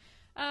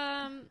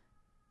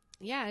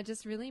 Yeah, it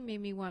just really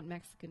made me want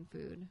Mexican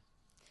food.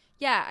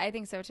 Yeah, I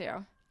think so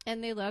too.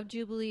 And they love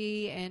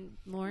Jubilee and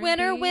Lauren.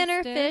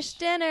 Winner, fish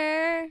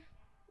dinner.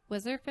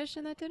 Was there fish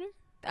in that dinner?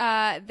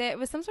 There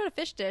was some sort of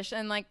fish dish,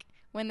 and like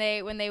when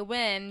they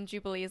win,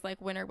 Jubilee is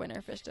like winner,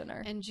 fish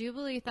dinner. And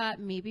Jubilee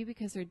thought maybe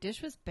because her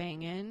dish was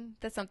banging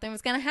that something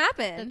was gonna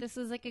happen. That this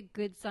was like a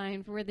good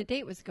sign for where the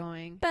date was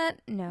going. But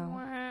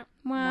no.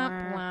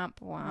 Womp womp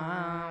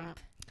womp.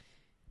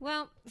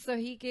 Well, so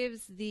he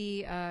gives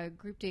the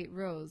group date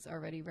rose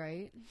already,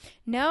 right?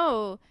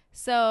 No.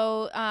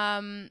 So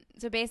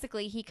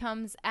basically he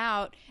comes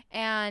out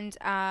and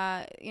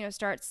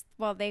starts.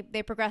 Well, they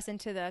progress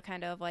into the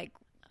kind of like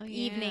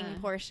evening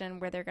portion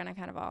where they're gonna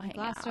kind of all hang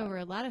out. Glossed over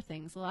a lot of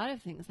things. A lot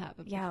of things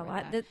happen. Yeah, a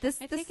lot. I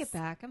take it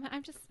back.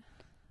 I'm just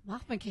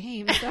off my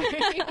game.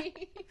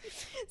 Sorry.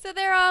 So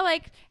they're all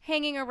like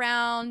hanging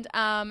around,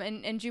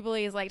 and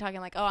Jubilee is like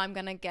talking like, "Oh, I'm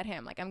gonna get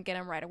him. Like, I'm gonna get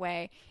him right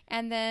away."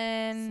 And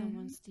then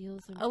someone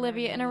steals him.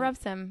 Olivia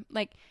interrupts him.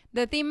 Like,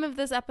 the theme of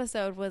this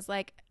episode was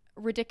like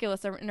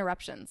ridiculous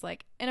interruptions,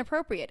 like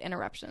inappropriate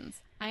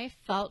interruptions. I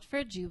felt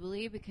for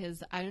Jubilee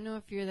because I don't know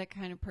if you're that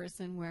kind of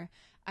person where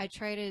I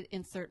try to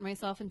insert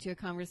myself into a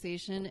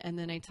conversation and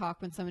then I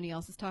talk when somebody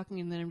else is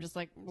talking and then I'm just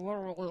like,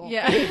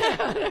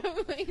 yeah.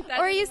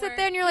 Or you sit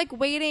there and you're like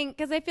waiting,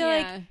 because I feel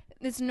like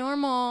it's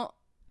normal.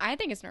 I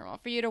think it's normal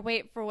for you to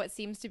wait for what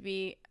seems to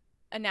be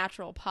a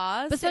natural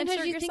pause. But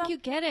sometimes you think you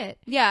get it.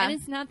 Yeah. And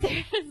it's not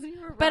there.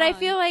 But I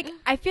feel like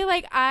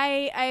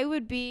I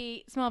would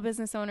be small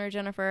business owner,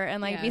 Jennifer,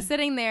 and like be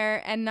sitting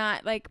there and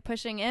not like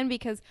pushing in,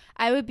 because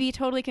I would be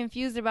totally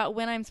confused about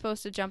when I'm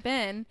supposed to jump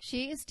in.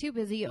 She is too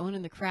busy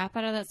owning the crap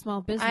out of that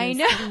small business. I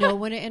know. To know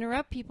when to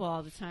interrupt people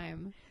all the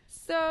time.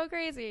 So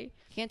crazy.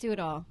 Can't do it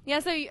all.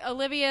 Yeah, so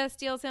Olivia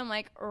steals him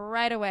like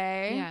right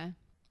away. Yeah.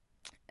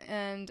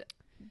 And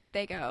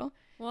they go.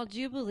 Well,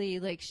 Jubilee,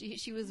 like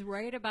she was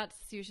right about to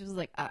see. She was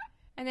like,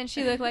 and then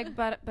she looked like,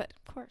 but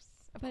of course.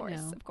 Of But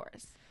course, no. of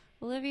course.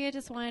 Olivia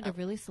just wanted to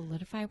really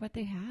solidify what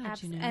they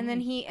had, you know? And then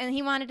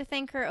he wanted to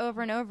thank her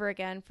over and over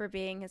again for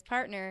being his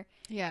partner,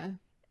 Yeah.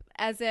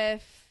 as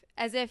if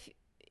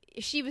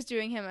she was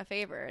doing him a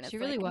favor. And She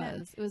it's really like, no.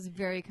 was. It was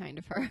very kind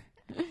of her.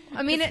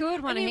 I mean, who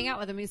would want to hang out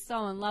with him? He's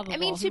so unlovable. I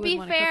mean, to Who would be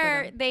wanna cook with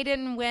fair, him? they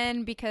didn't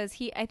win because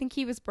I think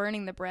he was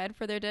burning the bread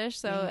for their dish.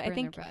 So Yeah, he I burned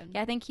think, their bread.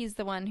 I think he's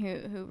the one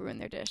who ruined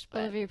their dish.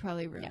 But Olivia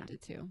probably ruined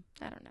it too.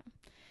 I don't know.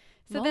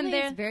 So So then it's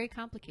they're very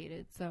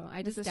complicated. So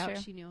I This just is doubt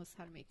true. she knows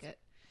how to make it.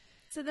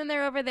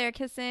 over there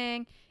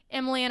kissing.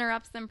 Emily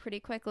interrupts them pretty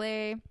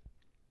quickly.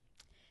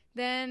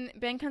 Then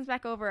Ben comes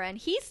back over and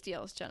he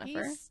steals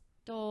Jennifer.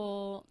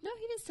 No,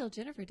 he didn't steal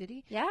Jennifer, did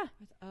he? Yeah.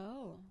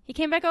 Oh. He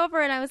came back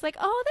over and I was like,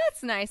 oh,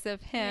 that's nice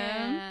of him.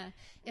 Yeah.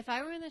 If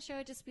I were in the show,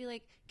 I'd just be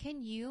like,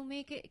 can you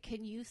make it?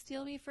 Can you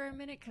steal me for a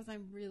minute? Because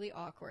I'm really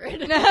awkward. I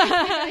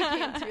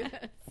can't do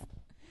this.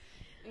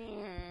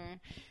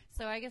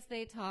 So I guess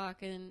they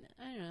talk, and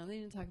I don't know. They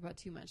didn't talk about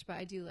too much, but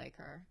I do like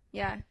her.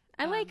 Yeah.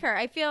 I like her.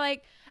 I feel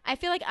like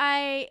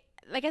I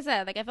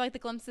said, like I feel like the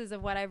glimpses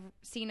of what I've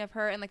seen of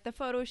her and like the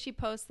photos she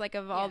posts, like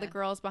of all the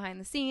girls behind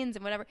the scenes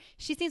and whatever.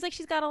 She seems like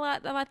she's got a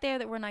lot there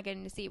that we're not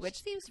getting to see, which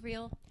Which seems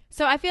real.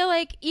 So I feel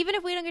like even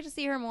if we don't get to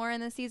see her more in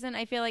this season,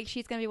 I feel like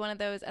she's gonna be one of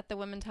those at the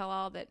Women Tell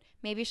All that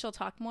maybe she'll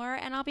talk more,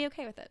 and I'll be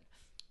okay with it.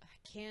 I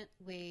can't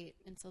wait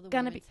until the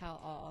Gonna Women be-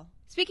 Tell All.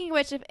 Speaking of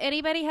which, if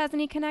anybody has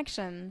any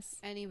connections,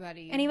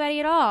 Anybody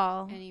at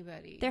all,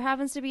 Anybody. there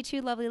happens to be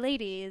two lovely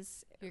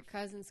ladies, Your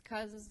cousin's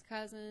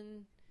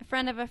cousin. a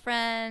friend of a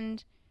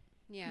friend.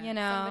 Yeah, You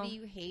know. somebody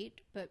you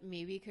hate, but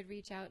maybe could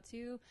reach out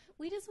to.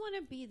 We just want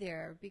to be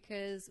there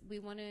because we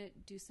want to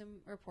do some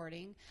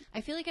reporting.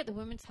 I feel like at the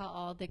Women Tell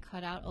All, they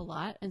cut out a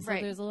lot, and so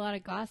Right. there's a lot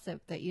of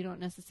gossip that you don't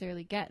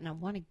necessarily get, and I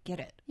want to get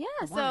it. Yeah.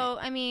 I want So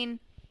I mean,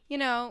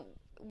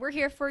 we're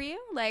here for you.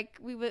 Like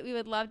we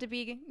would love to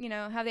be,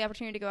 have the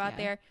opportunity to go out Yeah.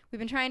 there. We've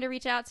been trying to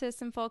reach out to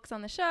some folks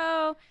on the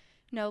show.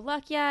 No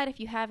luck yet. If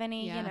you have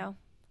any, Yeah.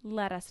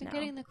 let us So know.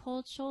 getting the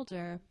cold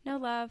shoulder. No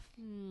love.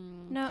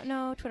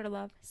 No Twitter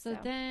love. So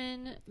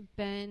then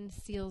Ben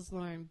steals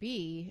Lauren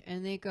B,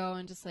 and they go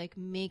and just like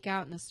make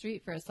out in the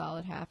street for a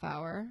solid half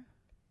hour.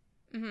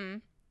 Mm-hmm.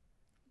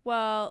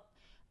 Well,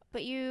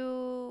 but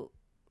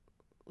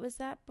was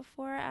that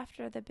before or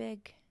after the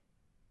big?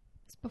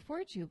 It's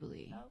before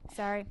Jubilee.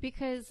 Sorry.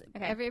 Because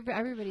Okay.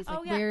 everybody's like,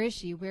 Oh, yeah. where is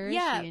she? Where is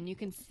Yeah. she? And you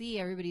can see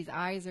everybody's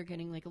eyes are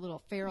getting like a little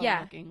feral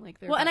Yeah. looking. Like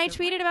they're Well, and about I to-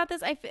 tweeted about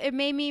this. It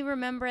made me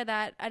remember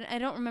that I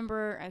don't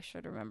remember. I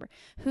should remember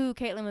who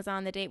Caitlyn was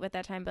on the date with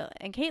that time. But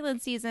in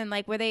Caitlyn's season,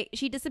 like where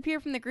she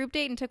disappeared from the group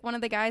date and took one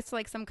of the guys to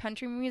like some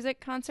country music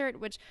concert,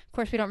 which of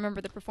course we don't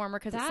remember the performer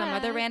because it's some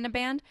other That- random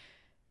band.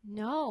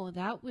 No,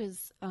 that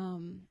was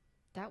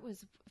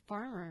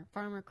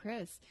Farmer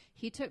Chris.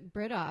 He took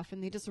Britt off,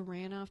 and they just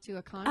ran off to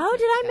a concert. Oh,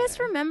 did I together.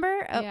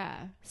 misremember? Oh,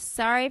 Yeah.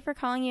 sorry for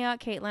calling you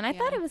out, Caitlyn. I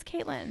thought Yeah. it was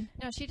Caitlyn.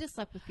 No, she just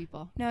slept with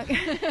people. No,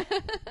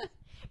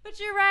 but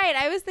you're right.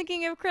 I was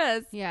thinking of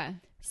Chris. Yeah.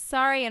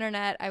 Sorry,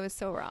 internet. I was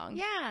so wrong.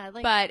 Yeah.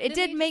 Like, But it then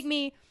did they make just-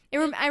 me.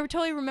 I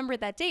totally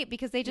remembered that date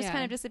because they just Yeah.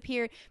 kind of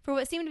disappeared for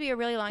what seemed to be a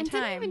really long and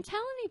time. didn't even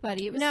tell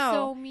anybody. It was No.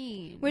 so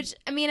mean. Which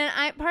I mean,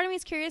 and part of me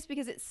is curious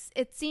because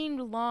it seemed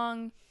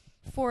long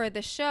for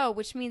the show,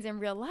 which means in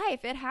real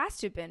life it has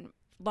to have been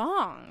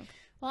long.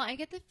 Well, I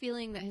get the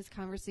feeling that his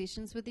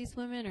conversations with these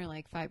women are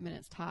like 5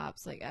 minutes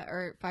tops, like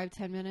or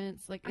 5-10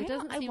 minutes. Like I it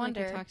doesn't don't- I seem like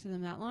they wonder. talk to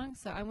them that long.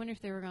 So I wonder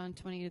if they were gone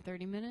 20 to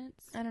 30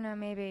 minutes. I don't know,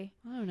 maybe.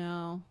 I don't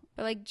know.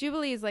 But like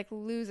Jubilee is like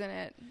losing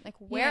it. Like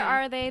where Yeah.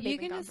 are they? You They've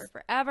been can gone for just-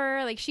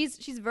 forever. Like she's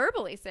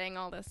verbally saying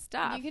all this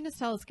stuff. You can just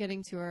tell it's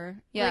getting to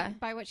her. Yeah. Like,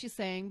 by what she's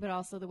saying, but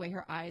also the way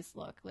her eyes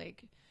look.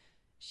 Like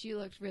she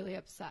looked really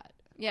upset.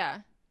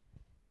 Yeah.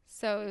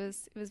 So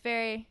it was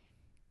very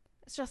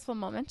stressful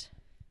moment.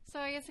 So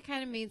I guess it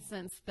kind of made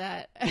sense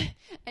that,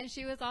 and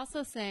she was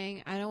also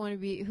saying, I don't want to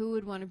be, who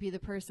would want to be the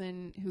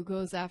person who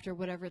goes after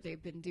whatever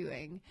they've been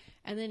doing?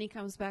 And then he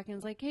comes back and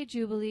is like, hey,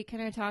 Jubilee, can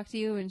I talk to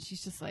you? And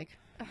she's just like,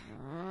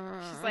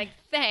 She's like,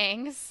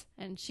 thanks.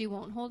 and she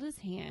won't hold his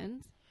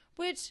hand.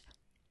 Which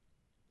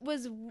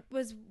was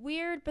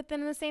weird, but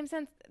then in the same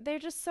sense, they're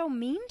just so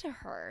mean to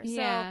her.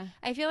 Yeah. So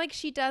I feel like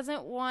she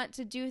doesn't want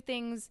to do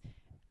things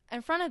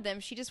in front of them.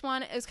 She just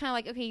it was kind of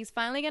like, okay, he's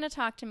finally going to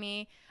talk to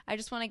me. I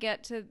just want to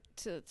get to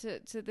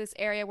this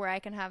area where I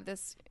can have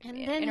this And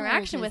then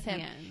interaction hold with his him.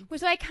 hand.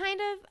 So I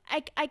kind of,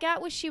 I got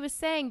what she was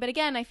saying, but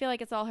again, I feel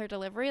like it's all her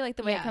delivery, like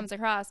the way it Yeah. comes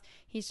across.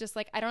 He's just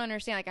like, I don't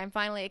understand. Like, I'm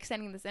finally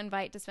extending this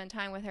invite to spend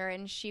time with her,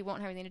 and she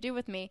won't have anything to do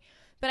with me.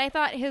 But I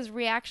thought his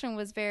reaction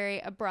was very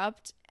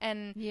abrupt,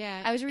 and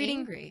Yeah, I was reading,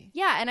 angry.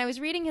 yeah, and I was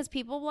reading his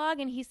People blog,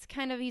 and he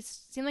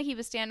seemed like he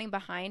was standing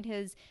behind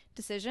his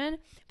decision,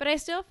 but I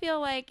still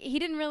feel like he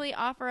didn't really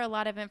offer a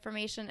lot of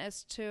information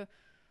as to,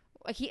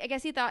 like, I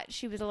guess he thought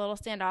she was a little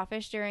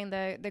standoffish during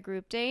the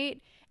group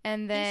date,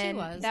 and then she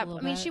was that, a little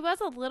I mean, bit. she was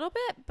a little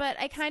bit, but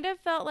I kind of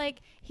felt like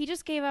he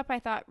just gave up. I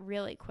thought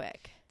really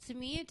quick. To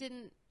me, it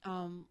didn't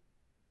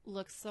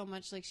look so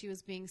much like she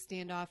was being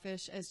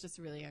standoffish as just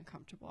really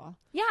uncomfortable.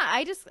 Yeah,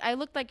 I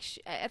looked like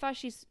I thought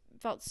she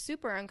felt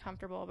super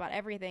uncomfortable about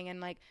everything and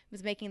like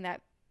was making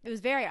that. It was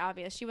very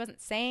obvious. She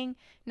wasn't saying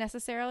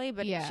necessarily,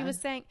 but she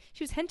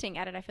was hinting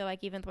at it. I feel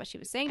like even what she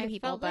was saying to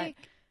people. Felt like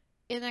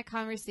in that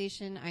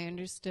conversation, I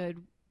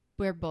understood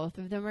where both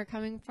of them are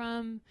coming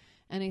from.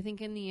 And I think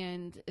in the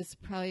end, it's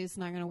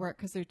not going to work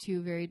because they're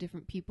two very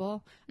different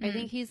people. Mm-hmm. I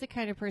think he's the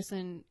kind of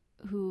person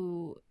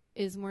who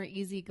is more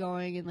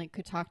easygoing and like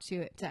could talk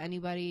to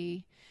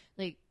anybody,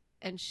 like,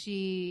 and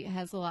she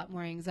has a lot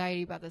more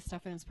anxiety about this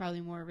stuff and is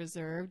probably more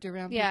reserved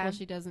around people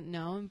she doesn't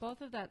know. And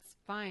both of that's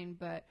fine,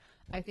 but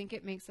I think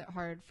it makes it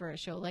hard for a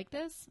show like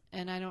this.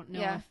 And I don't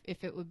know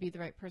if it would be the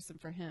right person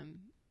for him,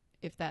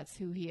 if that's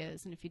who he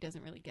is and if he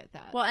doesn't really get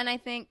that. Well, and I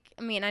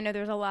know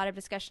there's a lot of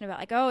discussion about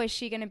like, oh, is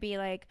she going to be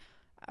like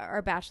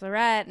our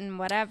Bachelorette and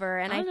whatever?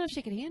 And I don't know if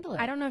she can handle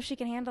it. I don't know if she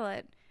can handle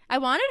it. I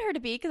wanted her to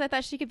be because I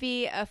thought she could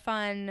be a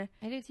fun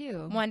I do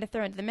too. one to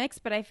throw into the mix,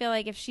 but I feel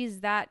like if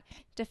she's that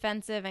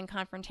defensive and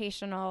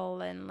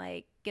confrontational and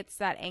like gets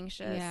that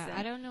anxious. Yeah,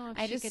 I don't know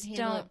if she could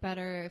handle it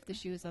better if the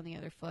shoe was on the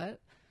other foot.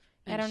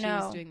 And I don't she know.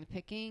 was doing the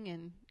picking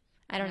and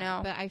I don't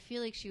know. But I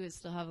feel like she would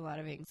still have a lot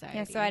of anxiety.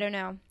 Yeah, so I don't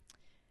know.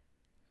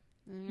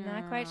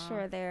 Not quite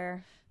sure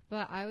there.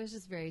 But I was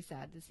just very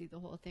sad to see the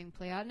whole thing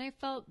play out. And I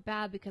felt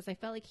bad because I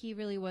felt like he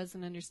really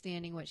wasn't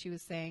understanding what she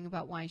was saying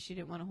about why she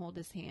didn't want to hold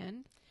his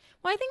hand.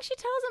 Well, I think she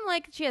tells him,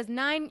 like,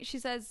 she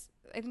says,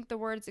 I think the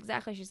words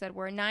exactly she said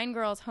were 9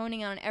 girls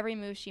honing on every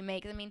move she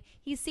makes. I mean,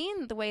 he's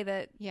seen the way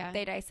that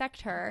they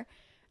dissect her.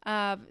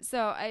 So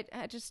I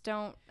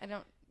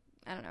don't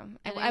know.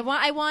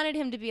 I wanted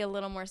him to be a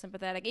little more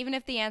sympathetic, even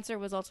if the answer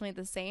was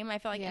ultimately the same. I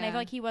felt like, and I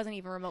felt like he wasn't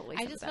even remotely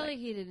sympathetic. I just felt like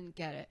he didn't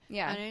get it.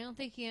 Yeah. And I don't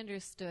think he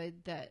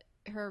understood that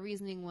her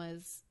reasoning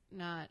was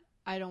not,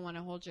 I don't want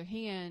to hold your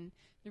hand.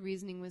 The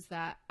reasoning was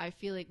that I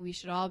feel like we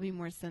should all be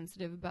more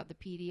sensitive about the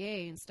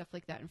PDA and stuff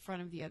like that in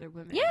front of the other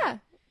women. Yeah.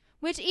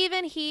 Which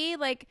even he,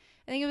 like,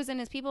 I think it was in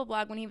his People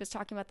blog when he was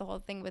talking about the whole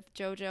thing with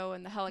JoJo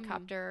and the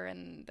helicopter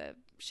and the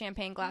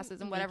champagne glasses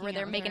and whatever, where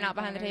they're making out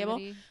behind the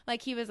table.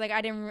 Like, he was like,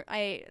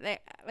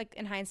 like,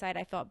 in hindsight,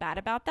 I felt bad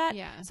about that.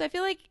 Yeah. So I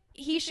feel like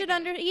he should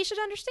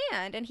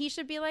understand, and he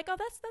should be like, oh,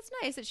 that's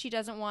nice that she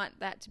doesn't want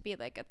that to be,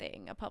 like,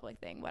 a public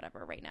thing,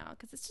 whatever, right now.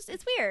 Because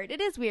it's weird. It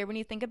is weird when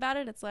you think about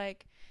it. It's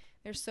like,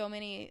 there's so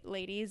many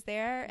ladies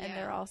there, and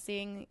they're all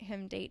seeing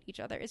him date each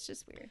other. It's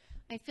just weird.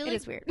 I feel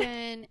like weird.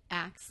 Ben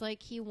acts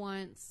like he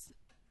wants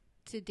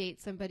to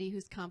date somebody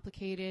who's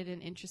complicated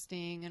and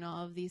interesting and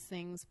all of these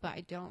things, but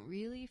I don't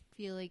really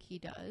feel like he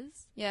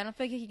does. Yeah, I don't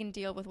feel like he can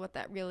deal with what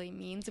that really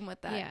means and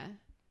what that,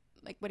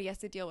 like, what he has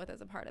to deal with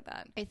as a part of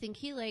that. I think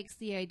he likes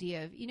the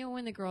idea of,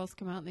 when the girls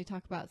come out and they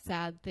talk about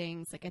sad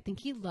things, like, I think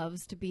he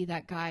loves to be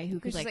that guy who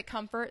could, like,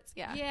 comforts.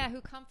 Yeah,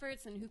 who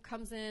comforts and who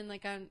comes in,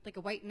 like, on, like,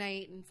 a white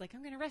night and it's like, I'm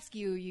going to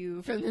rescue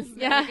you from this.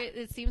 Yeah. Like,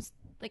 it seems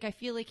like, I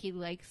feel like he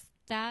likes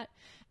that.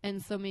 And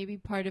so maybe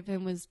part of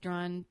him was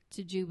drawn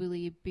to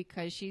Jubilee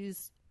because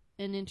she's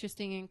an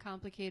interesting and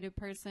complicated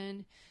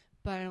person,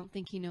 but I don't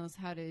think he knows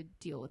how to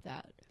deal with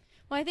that.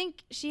 Well, I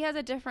think she has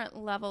a different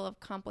level of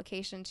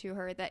complication to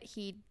her that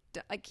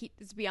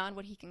is beyond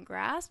what he can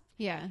grasp.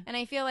 Yeah. And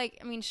I feel like,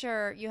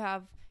 sure, you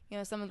have,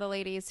 some of the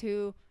ladies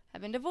who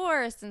have been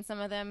divorced and some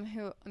of them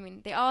who,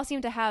 they all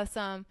seem to have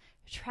some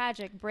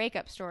tragic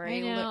breakup story. I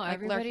know,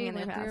 everybody in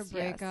their went through a past.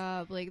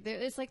 breakup. Yes. Like,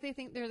 it's like they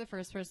think they're the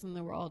first person in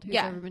the world who's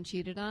ever been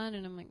cheated on,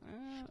 and I'm like,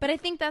 But I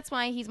think that's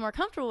why he's more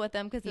comfortable with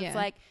them, because it's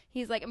like,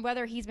 he's like,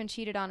 whether he's been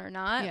cheated on or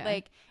not,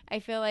 like, I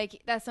feel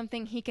like that's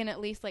something he can at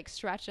least, like,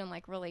 stretch and,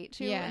 like, relate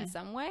to in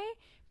some way.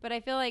 But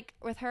I feel like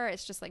with her,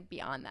 it's just, like,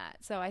 beyond that.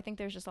 So I think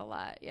there's just a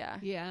lot,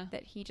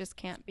 that he just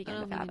can't begin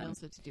to fathom. He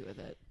knows what to do with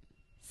it.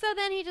 So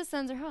then he just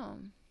sends her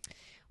home.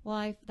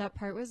 Well, that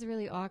part was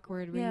really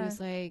awkward where he was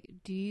like,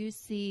 do you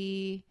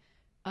see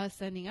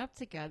us ending up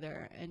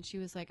together? And she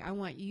was like, I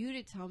want you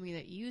to tell me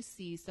that you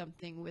see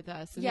something with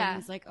us. And then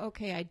he's like,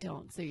 okay, I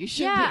don't, so you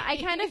should. Yeah, I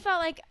kind of felt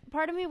like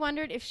part of me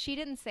wondered if she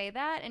didn't say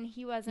that and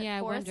he wasn't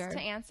forced to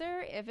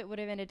answer, if it would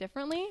have ended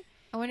differently.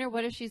 I wonder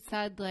what if she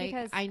said, like,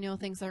 because I know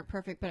things aren't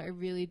perfect, but I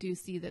really do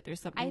see that there's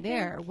something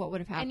there. What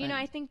would have happened? And,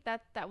 I think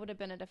that would have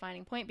been a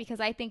defining point, because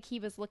I think he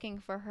was looking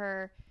for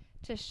her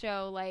to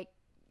show, like,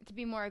 to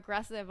be more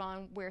aggressive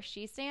on where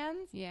she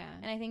stands. Yeah.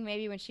 And I think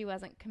maybe when she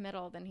wasn't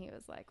committal, then he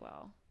was like,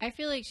 well. I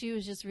feel like she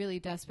was just really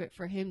desperate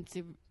for him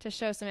to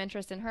show some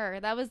interest in her.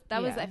 That was I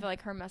feel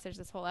like her message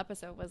this whole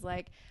episode was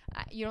like,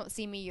 you don't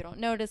see me, you don't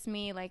notice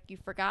me, like,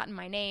 you've forgotten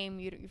my name,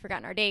 you've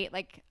forgotten our date,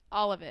 like,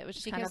 all of it was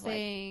just kind of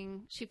saying,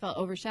 like, she felt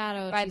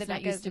overshadowed. By she's the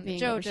not used to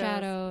being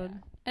overshadowed. Yeah.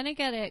 And I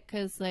get it,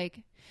 because,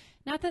 like,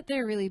 not that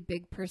they're really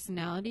big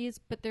personalities,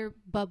 but they're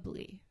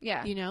bubbly.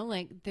 Yeah.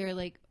 Like, they're,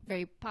 like,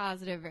 very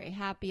positive, very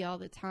happy all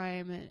the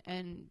time,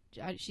 and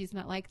she's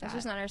not like that. That's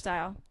just not her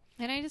style.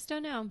 And I just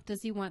don't know.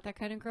 Does he want that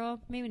kind of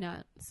girl? Maybe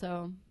not.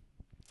 So,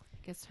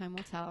 I guess time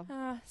will tell.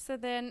 So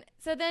then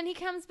he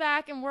comes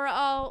back, and we're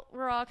all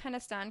kind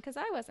of stunned, because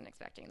I wasn't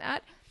expecting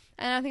that.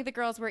 And I don't think the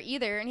girls were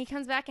either. And he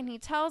comes back and he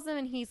tells them,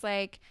 and he's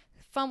like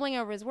fumbling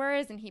over his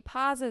words, and he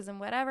pauses and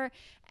whatever.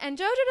 And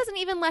JoJo doesn't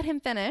even let him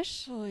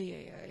finish. Oh,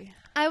 yeah.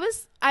 I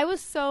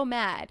was so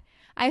mad.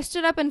 I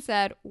stood up and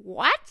said,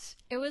 "What?"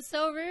 It was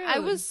so rude. I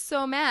was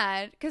so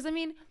mad because I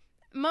mean,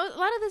 a lot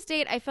of this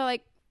date I felt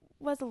like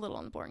was a little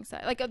on the boring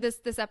side. Like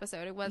this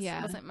episode, it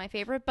wasn't my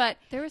favorite, but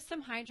there was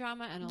some high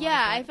drama and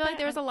I feel like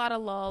there was a lot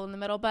of lull in the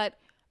middle. But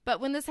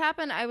when this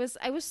happened, I was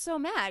so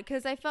mad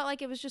because I felt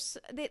like it was just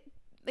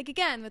like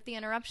again with the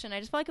interruption. I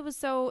just felt like it was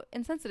so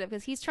insensitive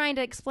because he's trying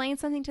to explain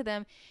something to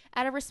them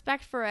out of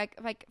respect for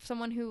like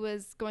someone who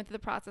was going through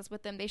the process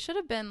with them. They should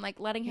have been like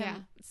letting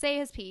him say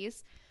his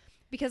piece.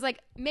 Because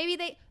maybe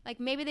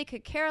they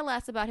could care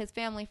less about his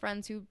family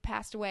friends who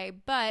passed away,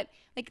 but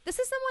like this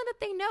is someone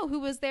that they know who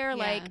was there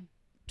like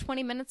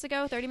 20 minutes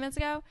ago, 30 minutes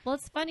ago. Well,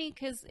 it's funny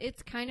because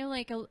it's kind of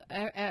like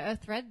a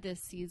thread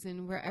this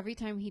season where every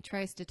time he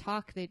tries to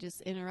talk, they just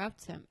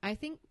interrupt him. I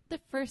think the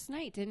first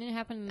night, didn't it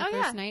happen the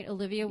first night?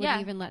 Olivia wouldn't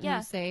even let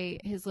him say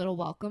his little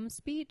welcome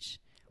speech.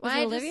 Was it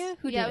Olivia?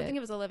 Who did it? I think it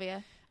was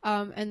Olivia.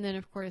 And then,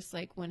 of course,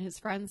 like when his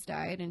friends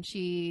died and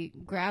she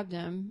grabbed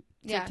him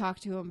to talk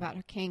to him about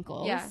her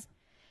cankles. Yeah.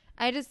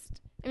 I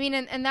mean,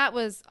 and that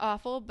was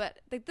awful, but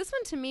like this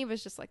one to me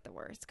was just like the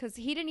worst because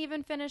he didn't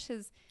even finish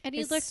his and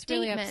he his looked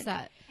statement. really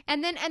upset.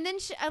 And then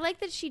I like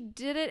that she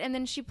did it, and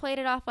then she played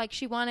it off like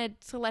she wanted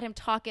to let him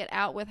talk it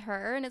out with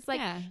her, and it's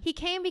like he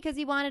came because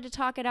he wanted to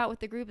talk it out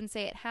with the group and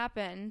say it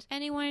happened,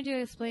 and he wanted to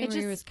explain where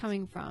he was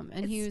coming from,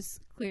 and he was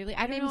clearly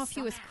I don't know if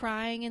he was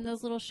crying in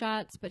those little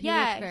shots, but he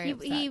looked very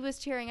upset. He was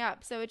tearing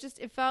up, so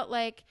it felt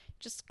like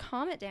just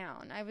calm it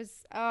down. I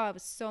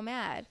was so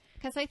mad.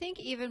 Because I think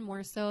even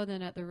more so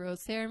than at the rose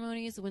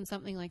ceremonies, when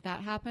something like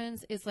that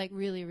happens, it's like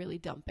really, really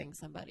dumping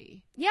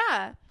somebody.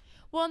 Yeah.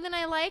 Well, and then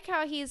I like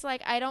how he's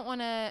like, I don't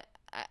want to,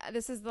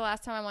 this is the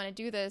last time I want to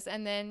do this.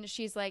 And then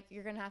she's like,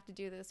 you're going to have to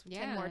do this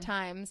 10 more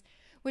times,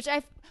 which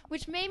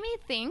made me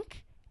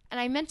think, and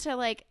I meant to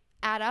like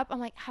add up. I'm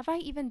like, have I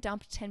even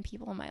dumped 10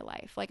 people in my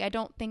life? Like, I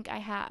don't think I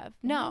have.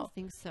 No. I don't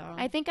think so.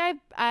 I think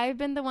I've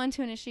been the one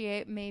to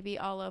initiate maybe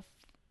all of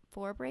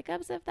 4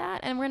 breakups of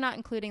that. And we're not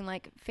including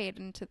like fade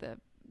into the,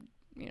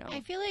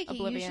 I feel like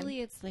oblivion. Usually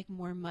it's like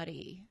more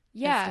muddy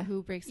as to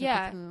who breaks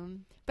up with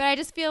whom. But I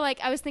just feel like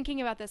I was thinking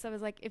about this. I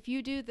was like, if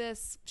you do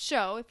this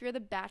show, if you're the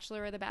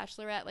Bachelor or the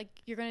Bachelorette, like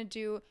you're going to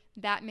do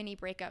that many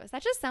breakups.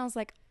 That just sounds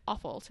like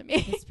awful to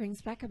me. This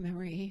brings back a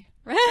memory.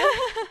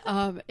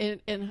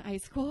 In high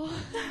school,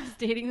 I was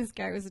dating this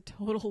guy who was a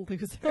total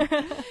loser.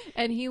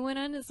 And he went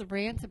on this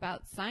rant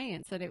about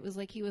science. And it was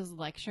like he was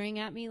lecturing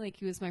at me like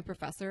he was my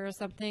professor or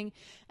something.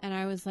 And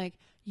I was like,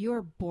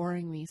 you're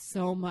boring me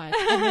so much.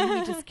 And then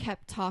he just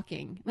kept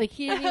talking. Like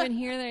he didn't even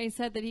hear that I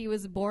said that he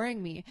was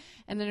boring me.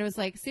 And then it was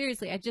like,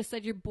 seriously, I just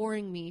said you're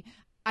boring me.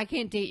 I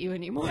can't date you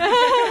anymore.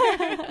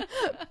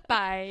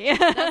 Bye.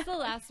 That's the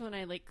last one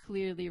I like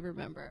clearly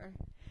remember.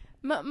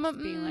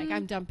 Being like,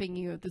 I'm dumping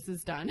you. This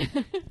is done.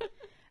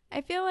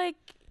 I feel like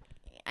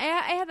I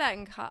had that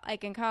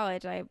in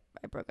college. I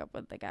broke up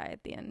with the guy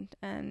at the end,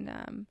 and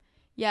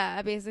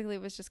I basically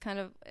was just kind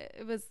of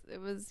it was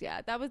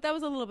that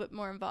was a little bit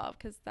more involved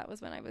because that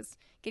was when I was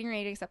getting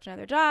ready to accept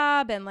another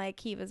job, and like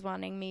he was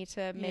wanting me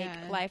to make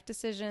life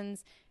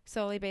decisions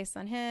solely based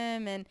on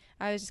him, and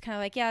I was just kind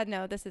of like, yeah,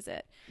 no, this is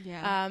it.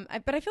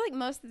 But I feel like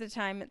most of the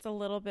time it's a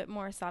little bit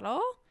more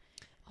subtle.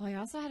 Oh, I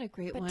also had a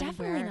great one. But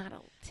definitely not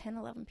 10,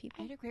 11 people.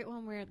 I had a great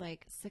one where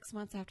like 6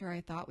 months after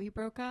I thought we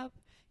broke up,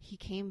 he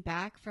came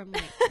back from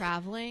like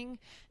traveling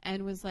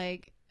and was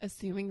like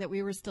assuming that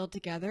we were still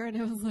together,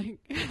 and I was like,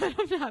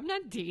 I'm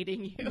not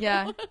dating you.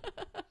 Yeah.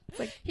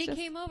 Like he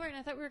came over and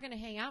I thought we were going to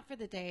hang out for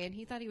the day, and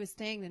he thought he was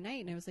staying the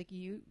night, and I was like,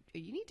 you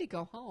need to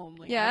go home.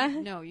 Like,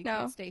 no, you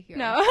can't stay here.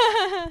 No.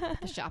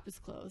 The shop is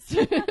closed.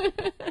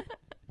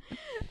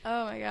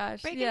 Oh my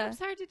gosh. Breaking up's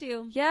hard to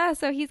do. Yeah,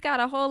 so he's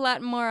got a whole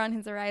lot more on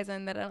his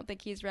horizon that I don't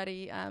think he's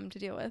ready to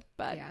deal with.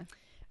 But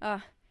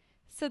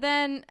so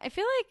then I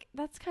feel like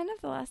that's kind of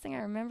the last thing I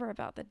remember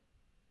about the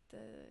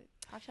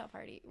cocktail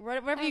party.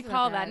 Whatever you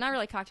call that. Not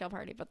really cocktail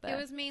party, but it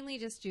was mainly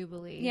just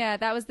Jubilee. Yeah,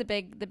 that was the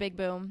big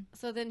boom.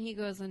 So then he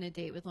goes on a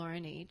date with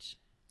Lauren H.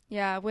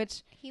 Yeah,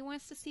 which he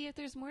wants to see if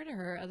there's more to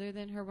her other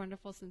than her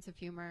wonderful sense of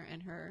humor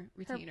and her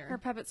retainer. Her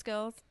puppet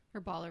skills.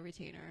 Her baller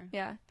retainer.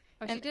 Yeah.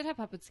 Oh, she did have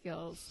puppet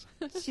skills.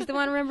 She's the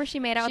one, remember, she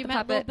made out with the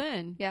puppet. Lil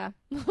Ben. Yeah.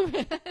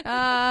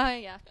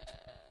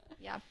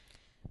 Yeah.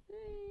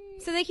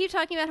 So they keep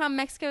talking about how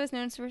Mexico is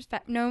known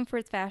for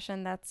its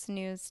fashion. That's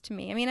news to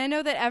me. I mean, I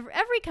know that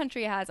every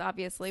country has,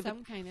 obviously.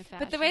 Some kind of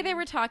fashion. But the way they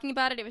were talking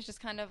about it was just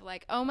kind of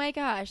like, oh my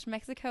gosh,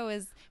 Mexico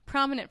is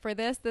prominent for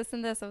this, this,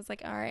 and this. I was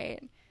like, all right.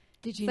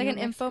 Did you know like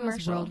an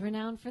infomercial?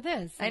 World-renowned for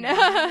this. I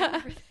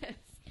know.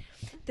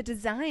 The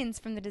designs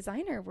from the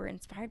designer were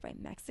inspired by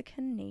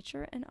Mexican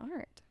nature and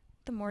art.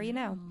 The more you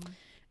know.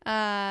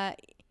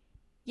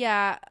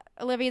 Yeah,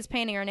 Olivia's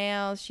painting her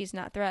nails. She's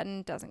not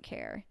threatened. Doesn't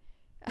care.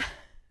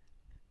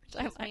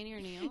 She's painting her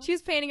nails. She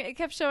was painting. It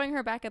kept showing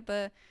her back at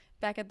the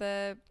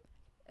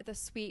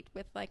suite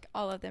with like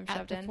all of them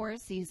shoved in. At the Four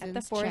Seasons. At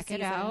the Four Seasons. Check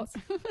it out.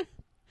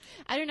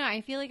 I don't know.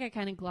 I feel like I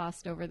kind of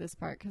glossed over this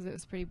part because it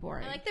was pretty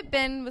boring. I like that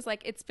Ben was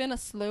like, it's been a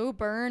slow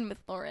burn with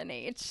Lauren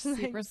H.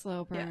 Super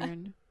slow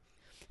burn. Yeah.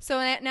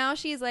 So now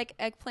she's like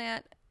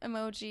eggplant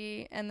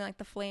emoji and like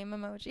the flame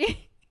emoji.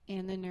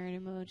 And the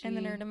nerd emoji. And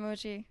the nerd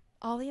emoji.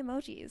 All the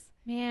emojis.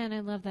 Man,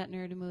 I love that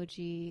nerd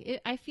emoji.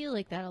 I feel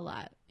like that a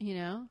lot, you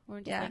know?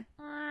 We're just like,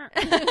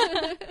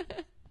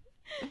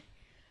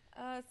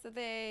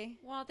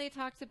 they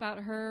talked about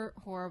her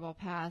horrible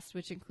past,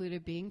 which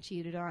included being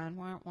cheated on.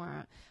 Wah,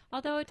 wah.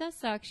 Although it does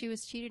suck. She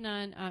was cheated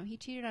on. He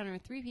cheated on her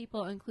with 3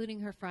 people,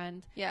 including her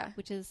friend. Yeah.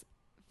 Which is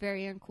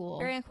very uncool.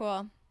 Very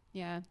uncool.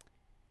 Yeah.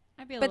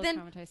 I'd be a little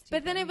traumatized too.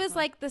 But then it was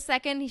like the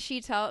second she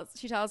tells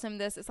him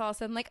this, it's all of a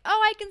sudden like, oh,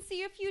 I can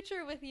see a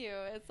future with you.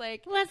 It's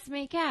like, let's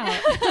make out.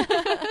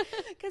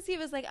 Because he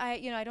was like, I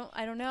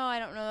don't know.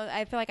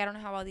 I feel like I don't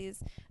know how all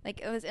these, like,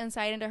 it was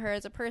insight into her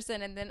as a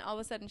person. And then all of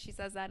a sudden she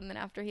says that. And then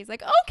after he's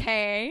like,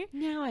 okay.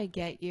 Now I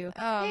get you.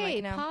 Oh, hey,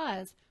 like, no.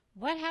 Pause.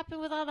 What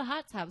happened with all the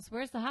hot tubs?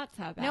 Where's the hot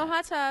tub at? No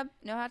hot tub.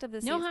 No hot tub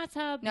this season. No hot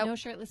tub. Nope. No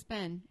shirtless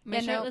Ben. My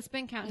shirtless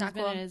Ben count has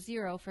been at a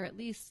 0 for at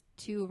least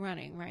 2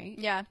 running, right?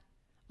 Yeah.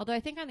 Although I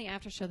think on the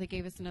after show they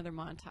gave us another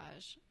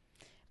montage.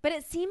 But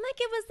it seemed like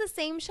it was the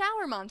same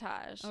shower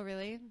montage. Oh,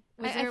 really?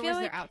 Was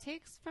there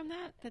outtakes from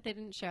that they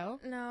didn't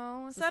show?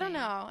 No. So I don't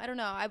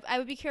know. I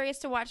would be curious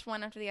to watch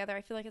one after the other.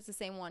 I feel like it's the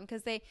same one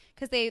because they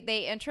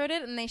introed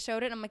it and they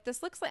showed it. And I'm like,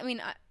 this looks like. I mean,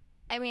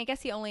 I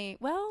guess he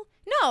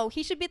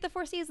should be at the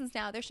 4 seasons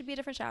now. There should be a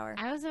different shower.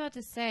 I was about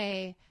to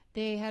say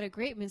they had a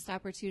great missed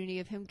opportunity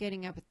of him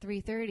getting up at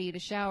 3:30 to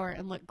shower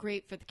and look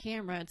great for the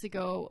camera to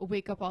go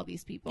wake up all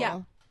these people.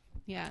 Yeah.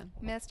 Yeah.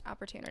 Missed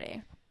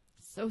opportunity.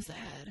 So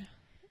sad.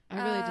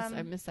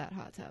 I miss that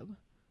hot tub.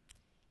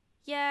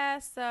 Yeah,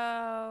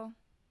 so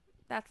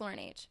that's Lauren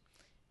H.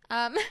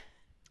 Then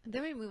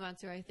we move on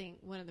to, I think,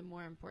 one of the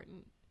more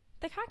important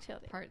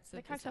cocktail parts of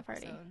the cocktail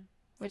party.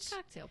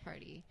 Cocktail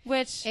party.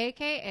 Which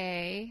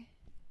AKA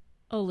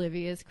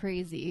Olivia's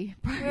crazy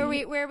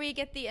party. Where we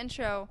get the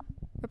intro.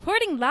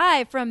 Reporting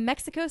live from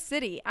Mexico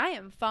City, I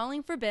am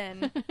falling for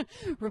Ben.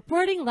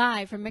 Reporting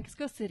live from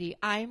Mexico City,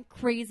 I'm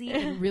crazy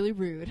and really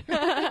rude.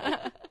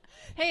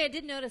 Hey, I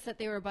did notice that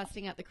they were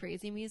busting out the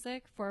crazy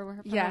music for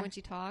her when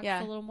she talks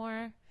a little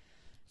more.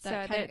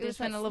 It was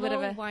been a little bit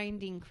of a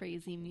winding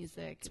crazy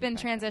music. It's been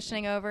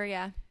transitioning over,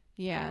 yeah.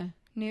 Yeah.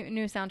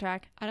 New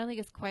soundtrack. I don't think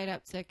it's quite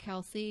up to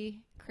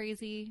Kelsey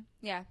crazy.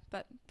 Yeah,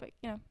 but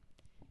you know,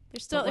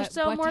 there's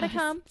still more to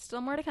come.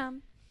 Still more to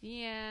come.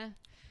 Yeah.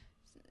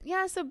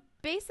 Yeah, so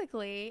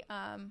basically,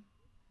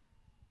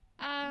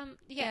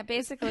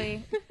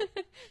 basically.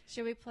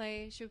 Should we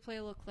play a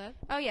little clip?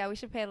 Oh yeah, we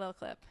should play a little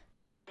clip.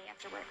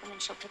 After work, and then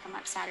she'll pick him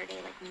up Saturday,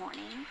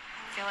 morning.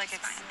 I feel like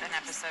it's an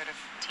episode of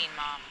Teen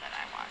Mom that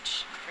I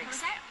watch. What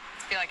was that?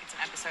 I feel like it's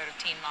an episode of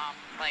Teen Mom,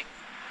 like.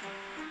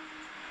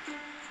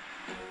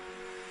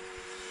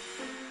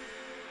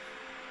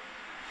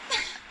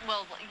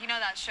 Well, you know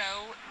that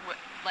show,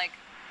 like.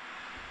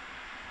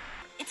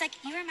 It's like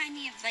you remind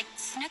me of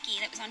Snooki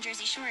that was on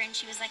Jersey Shore, and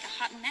she was like a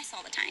hot mess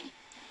all the time.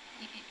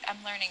 I'm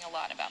learning a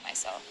lot about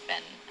myself,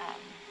 and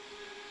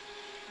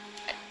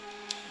I'm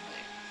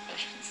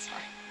really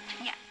sorry.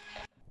 Yeah.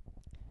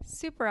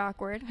 Super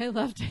awkward. I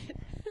loved it.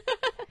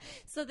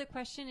 So the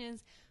question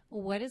is,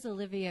 what has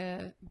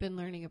Olivia been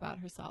learning about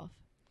herself?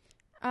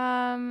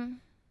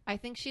 I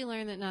think she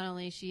learned that not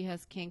only she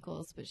has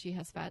cankles, but she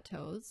has fat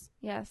toes.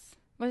 Yes.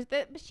 But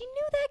she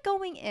knew that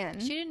going in.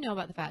 She didn't know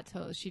about the fat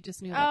toes. She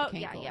just knew about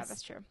the cankles. Yeah,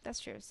 that's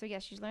true. So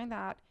yes, she's learned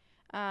that.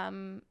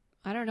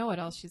 I don't know what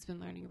else she's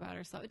been learning about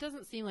herself. It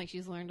doesn't seem like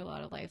she's learned a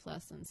lot of life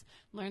lessons.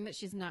 Learned that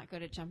she's not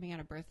good at jumping out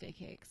of birthday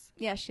cakes.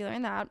 Yeah, she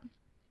learned that.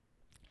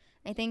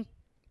 I think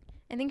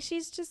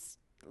she's just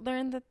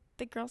learned that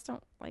the girls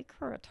don't like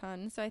her a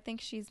ton. So I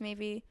think she's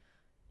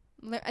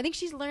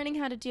she's learning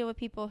how to deal with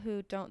people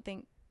who don't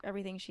think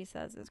everything she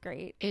says is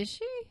great. Is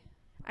she?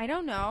 I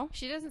don't know.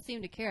 She doesn't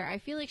seem to care. I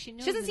feel like she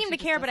knows. She doesn't seem to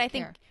care, but I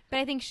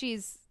think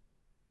she's.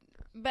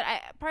 But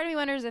part of me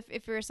wonders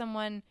if you're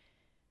someone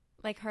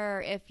like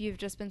her, if you've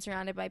just been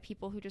surrounded by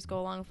people who just go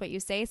along with what you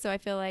say. So I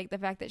feel like the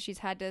fact that she's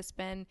had to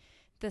spend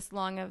this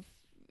long of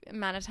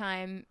amount of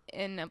time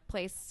in a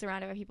place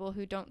surrounded by people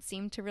who don't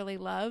seem to really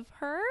love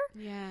her.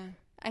 Yeah.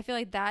 I feel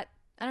like that,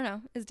 I don't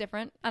know, is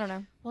different. I don't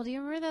know. Well, do you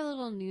remember that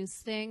little news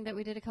thing that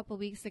we did a couple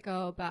weeks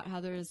ago about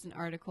how there was an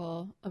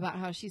article about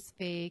how she's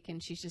fake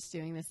and she's just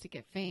doing this to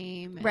get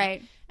fame?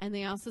 Right. And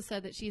they also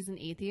said that she's an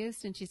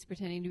atheist and she's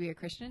pretending to be a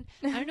Christian.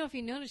 I don't know if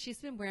you noticed, she's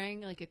been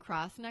wearing a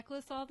cross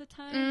necklace all the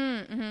time.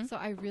 Mm-hmm. So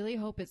I really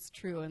hope it's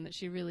true and that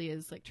she really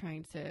is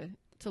trying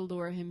to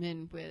lure him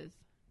in with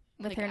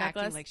her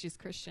necklace, like she's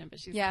Christian, but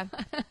she's not.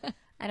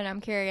 I don't know.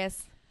 I'm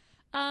curious.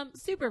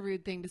 Super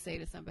rude thing to say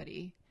to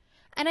somebody.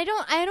 And I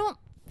don't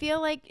feel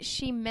like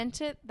she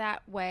meant it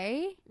that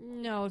way.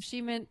 No,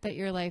 she meant that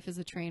your life is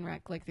a train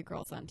wreck like the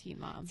girls on Teen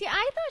Mom. See,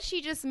 I thought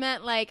she just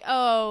meant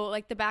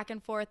the back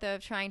and forth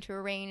of trying to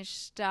arrange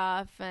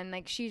stuff and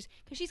because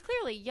she's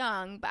clearly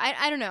young, but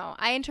I don't know.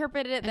 I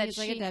interpreted it that she's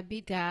like a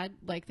deadbeat dad,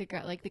 like the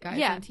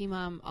guys on Teen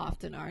Mom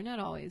often are, not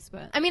always,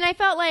 but I mean, I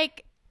felt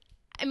like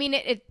I mean,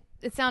 it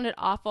sounded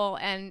awful,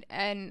 and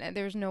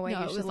there's no way No,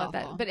 you it should was let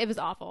that. awful. But it was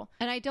awful.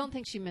 And I don't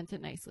think she meant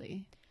it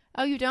nicely.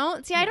 Oh, you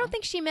don't? See, No. I don't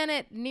think she meant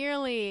it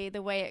nearly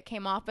the way it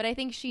came off, but I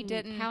think she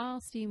didn't. How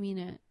else do you mean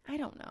it? I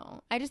don't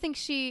know. I think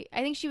she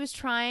was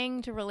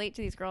trying to relate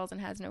to these girls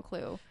and has no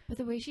clue. But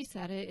the way she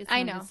said it,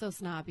 I know. so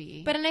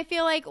snobby. But and I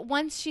feel like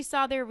once she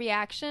saw their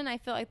reaction, I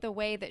feel like the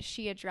way that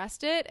she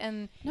addressed it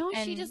and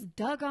she just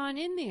dug on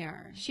in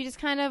there. She just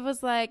kind of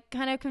was like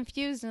kind of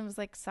confused and was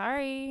like,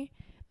 "Sorry,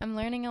 I'm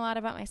learning a lot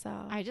about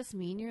myself." I just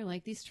mean you're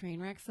like these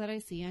train wrecks that I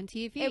see on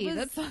TV.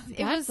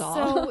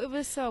 It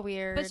was so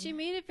weird. But she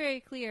made it very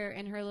clear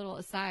in her little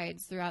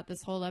asides throughout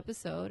this whole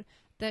episode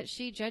that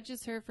she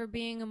judges her for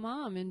being a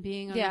mom and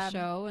being on the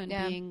show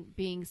and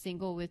being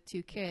single with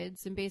 2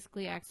 kids, and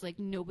basically acts like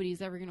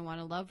nobody's ever going to want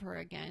to love her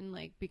again,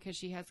 like because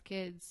she has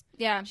kids.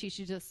 Yeah, she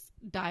should just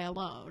die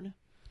alone.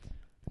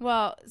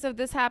 Well, so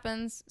this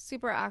happens,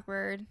 super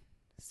awkward.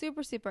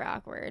 Super, super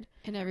awkward.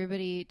 And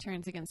everybody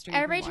turns against her.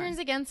 Everybody turns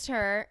against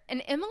her.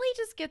 And Emily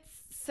just gets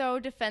so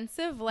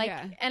defensive. Like,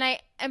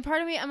 and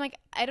part of me, I'm like,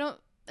 I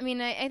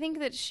think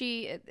that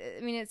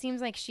it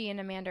seems like she and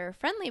Amanda are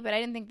friendly, but I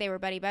didn't think they were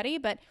buddy-buddy.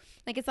 But,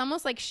 like, it's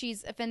almost like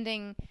she's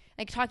offending,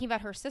 like, talking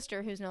about her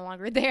sister who's no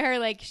longer there.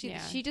 Like,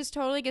 she just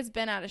totally gets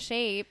bent out of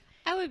shape.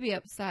 I would be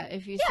upset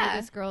if you see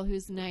this girl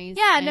who's nice.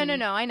 Yeah,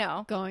 no, I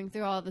know. Going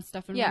through all this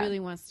stuff and really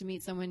wants to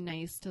meet someone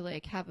nice to,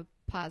 like, have a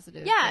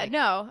positive. Yeah,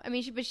 no. I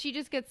mean, she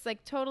just gets,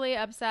 like, totally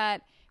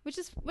upset, which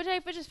is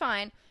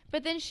fine.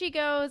 But then she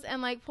goes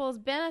and, like, pulls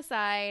Ben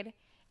aside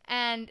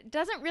and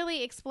doesn't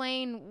really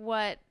explain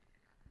what,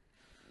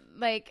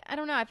 like, I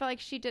don't know. I felt like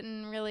she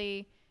didn't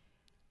really.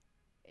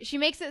 She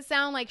makes it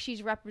sound like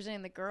she's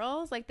representing the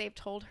girls, like they've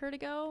told her to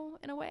go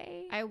in a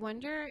way. I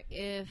wonder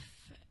if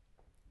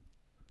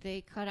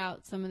they cut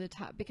out some of the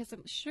top, because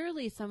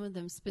surely some of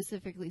them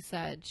specifically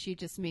said she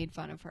just made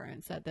fun of her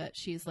and said that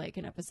she's like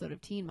an episode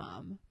of Teen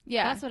Mom.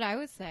 Yeah. That's what I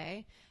would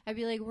say. I'd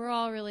be like, we're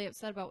all really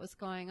upset about what's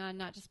going on,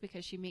 not just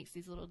because she makes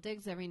these little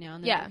digs every now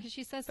and then, but because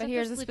she says stuff but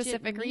here's a that's legit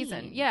specific mean.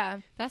 reason. Yeah.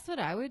 That's what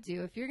I would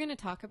do. If you're going to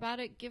talk about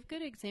it, give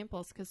good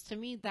examples, because to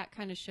me that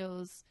kind of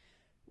shows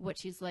what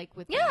she's like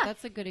with them.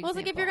 That's a good example. Well,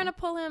 it's like if you're going to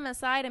pull him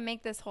aside and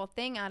make this whole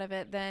thing out of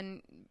it,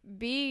 then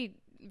be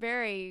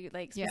very,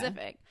 like,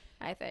 specific.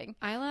 I think.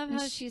 I love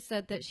how she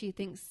said that she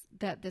thinks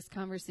that this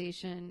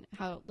conversation,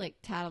 how like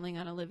tattling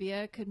on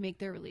Olivia, could make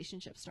their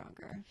relationship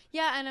stronger.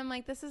 Yeah, and I'm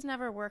like, this has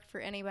never worked for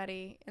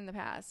anybody in the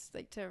past,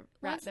 like to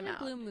rat them out.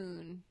 Blue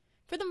moon.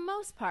 For the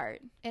most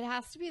part. It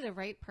has to be the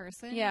right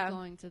person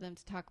going to them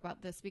to talk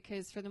about this,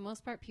 because for the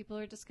most part, people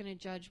are just going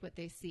to judge what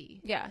they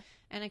see. Yeah.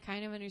 And I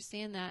kind of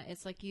understand that.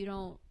 It's like you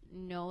don't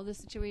know the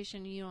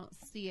situation, you don't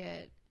see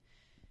it.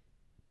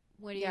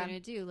 What are you going to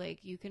do?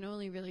 Like, you can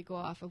only really go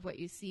off of what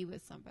you see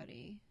with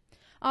somebody.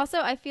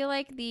 Also, I feel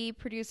like the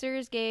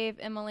producers gave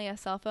Emily a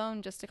cell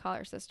phone just to call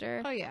her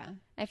sister. Oh, yeah.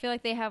 I feel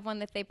like they have one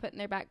that they put in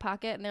their back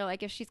pocket, and they're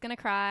like, if she's going to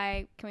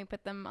cry, can we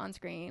put them on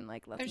screen?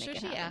 Like, let's make it happen.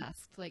 I'm sure she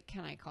asked, like,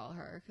 can I call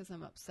her? Because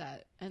I'm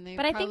upset. And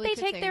but I think they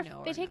take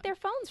their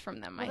phones from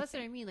them. Well, that's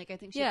what I mean. Like, I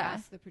think she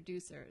asked the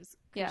producers.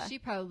 Yeah. She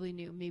probably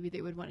knew maybe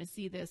they would want to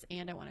see this,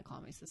 and I want to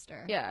call my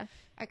sister. Yeah.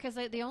 Because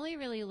the only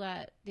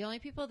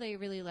people they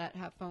really let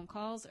have phone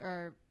calls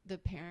are the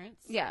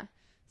parents. Yeah.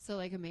 So,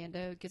 like,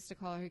 Amanda gets to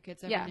call her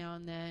kids every now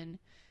and then.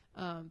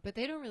 But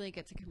they don't really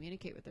get to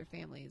communicate with their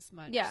families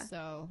much. Yeah.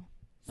 So,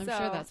 I'm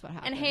sure that's what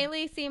happened. And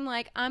Haley seemed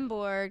like, I'm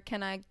bored.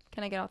 Can I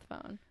get off the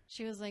phone?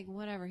 She was like,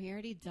 whatever. He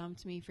already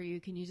dumped me for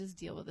you. Can you just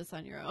deal with this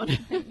on your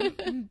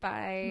own?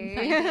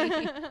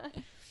 Bye.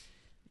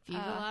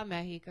 Viva la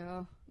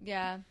Mexico.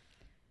 Yeah.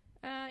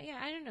 Yeah,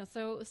 I don't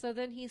know. So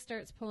then he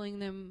starts pulling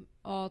them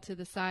all to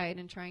the side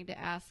and trying to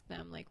ask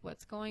them, like,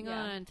 what's going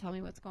on? Tell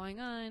me what's going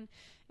on.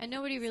 And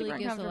nobody really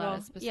gives a lot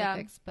of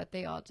specifics, but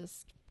they all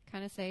just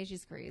kind of say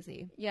she's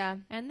crazy. Yeah.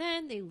 And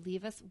then they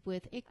leave us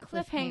with a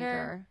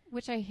cliffhanger,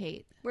 which I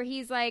hate. Where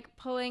he's, like,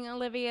 pulling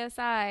Olivia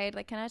aside.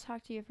 Like, can I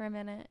talk to you for a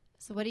minute?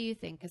 So what do you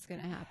think is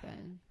going to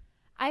happen?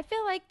 I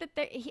feel like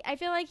I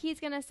feel like he's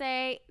going to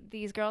say,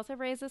 these girls have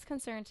raised this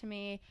concern to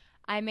me.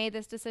 I made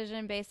this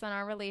decision based on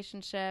our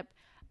relationship.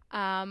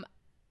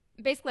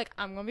 Basically, like,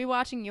 I'm going to be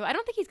watching you. I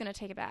don't think he's going to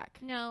take it back.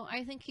 No,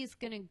 I think he's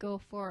going to go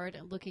forward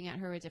and looking at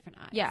her with different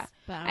eyes. Yeah.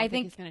 But I don't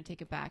think he's going to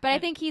take it back. But I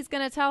think he's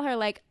going to tell her,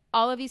 like,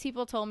 all of these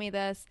people told me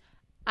this.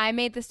 I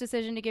made this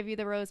decision to give you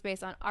the rose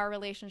based on our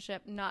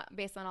relationship, not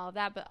based on all of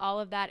that. But all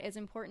of that is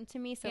important to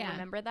me, so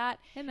remember that.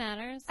 It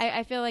matters.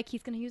 I feel like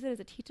he's going to use it as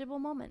a teachable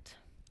moment.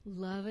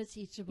 Love a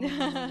teachable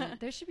moment.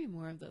 There should be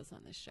more of those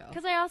on this show.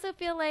 Because I also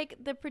feel like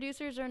the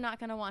producers are not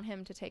going to want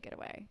him to take it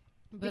away.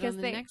 But because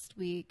next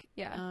week,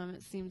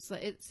 it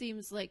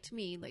seems like to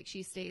me like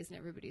she stays and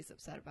everybody's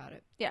upset about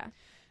it. Yeah.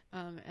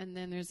 And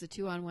then there's a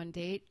 2-on-1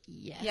 date.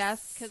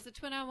 Yes. Because the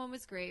 2-on-1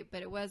 was great,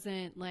 but it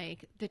wasn't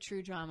like the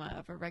true drama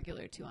of a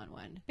regular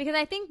 2-on-1. Because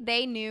I think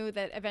they knew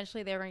that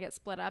eventually they were going to get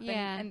split up.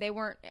 And they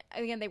weren't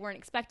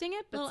expecting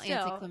it, but a little still.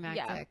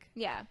 anticlimactic.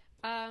 Yeah.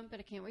 But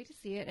I can't wait to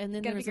see it. And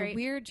then there was a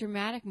weird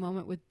dramatic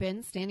moment with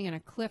Ben standing on a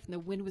cliff and the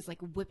wind was like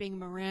whipping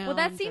him around. Well,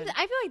 that seems,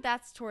 I feel like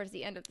that's towards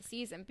the end of the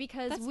season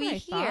because we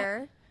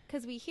hear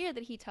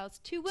that he tells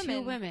two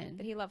women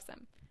that he loves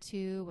them.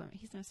 2 women.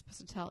 He's not supposed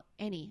to tell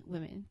any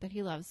women that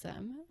he loves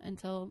them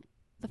until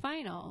the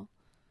final.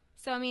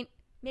 So, I mean,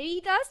 maybe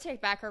he does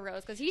take back her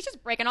rose because he's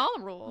just breaking all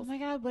the rules. Oh my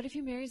God, what if he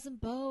marries them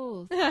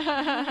both?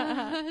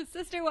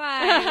 Sister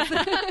wives.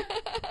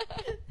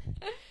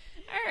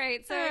 All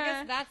right, so I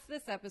guess that's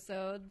this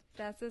episode.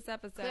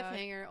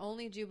 Cliffhanger,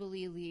 only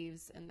Jubilee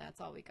leaves, and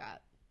that's all we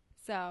got.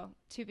 So,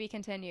 to be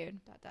continued. ...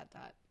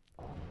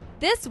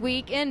 This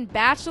week in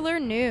Bachelor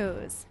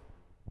news.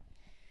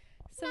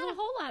 So not a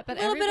whole lot, but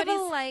a little bit of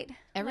a light.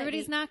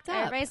 Everybody's knocked up.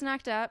 Everybody's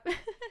knocked up.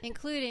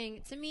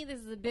 Including, to me, this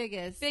is the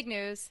biggest. Big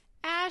news.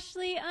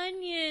 Ashley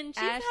Onion.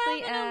 She's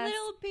having a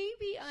little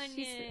baby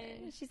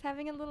onion. She's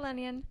having a little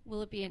onion.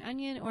 Will it be an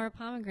onion or a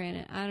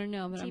pomegranate? I don't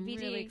know, but TBD, I'm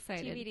really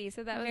excited. TBD.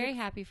 So that was very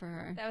happy for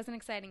her. That was an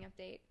exciting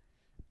update.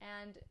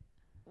 And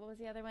what was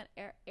the other one?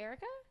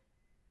 Erica?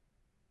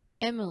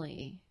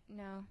 Emily.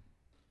 No.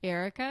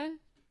 Erica?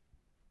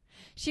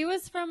 She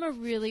was from a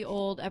really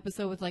old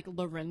episode with like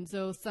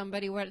Lorenzo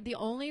somebody. The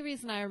only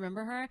reason I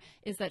remember her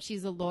is that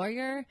she's a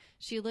lawyer.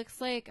 She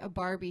looks like a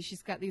Barbie.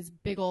 She's got these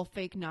big old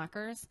fake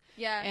knockers.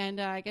 Yeah. And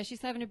I guess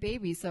she's having a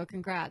baby, so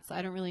congrats.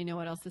 I don't really know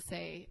what else to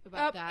say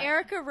about that.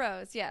 Erica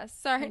Rose, yes.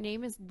 Sorry. Her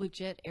name is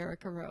legit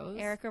Erica Rose.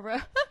 Erica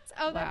Rose.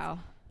 Oh, wow.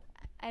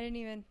 I didn't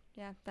even,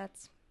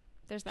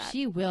 there's that.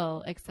 She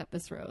will accept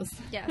this rose.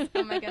 Yes.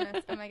 Oh my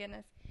goodness.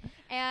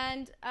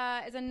 And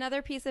as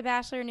another piece of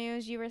Bachelor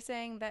news, you were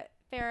saying that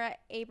Farrah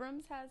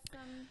Abrams has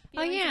some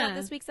feelings about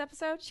this week's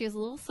episode. She was a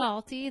little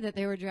salty that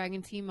they were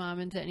dragging Teen Mom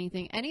into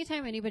anything.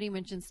 Anytime anybody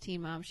mentions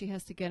Teen Mom, she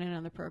has to get in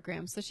on the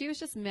program. So she was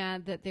just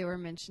mad that they were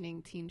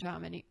mentioning Teen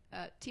Mom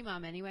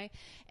anyway.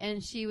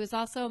 And she was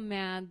also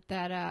mad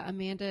that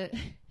Amanda...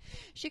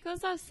 She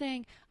goes off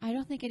saying, I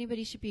don't think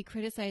anybody should be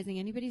criticizing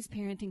anybody's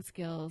parenting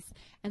skills.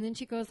 And then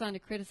she goes on to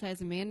criticize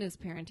Amanda's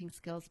parenting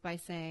skills by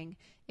saying,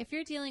 if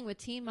you're dealing with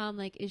teen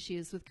mom-like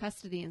issues with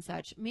custody and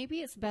such, maybe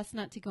it's best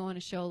not to go on a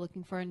show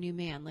looking for a new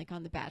man, like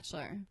on The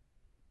Bachelor.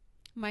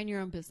 Mind your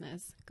own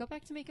business. Go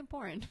back to making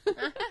porn.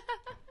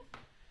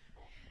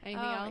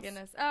 Anything else? My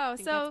goodness. Oh,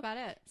 so that's about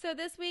it. So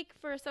this week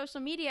for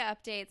social media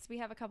updates, we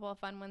have a couple of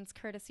fun ones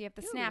courtesy of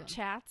the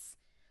Snapchats.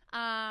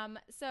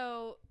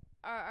 So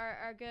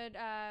our good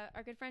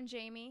friend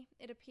Jamie,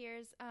 it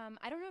appears,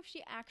 I don't know if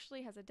she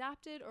actually has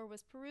adopted or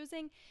was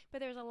perusing, but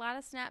there's a lot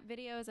of snap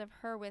videos of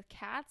her with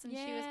cats, and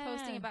she was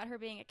posting about her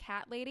being a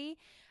cat lady.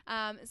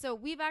 So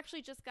we've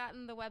actually just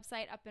gotten the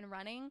website up and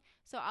running,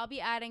 so I'll be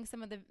adding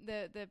some of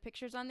the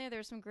pictures on there.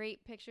 There's some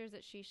great pictures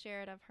that she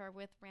shared of her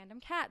with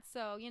random cats.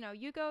 So,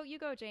 you go,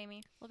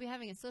 Jamie. We'll be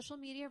having a social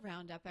media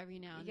roundup every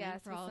now and then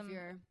for all of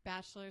your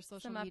Bachelor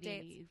social media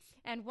updates. needs.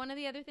 And one of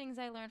the other things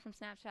I learned from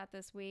Snapchat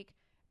this week,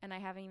 and I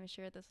haven't even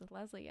shared this with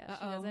Leslie yet.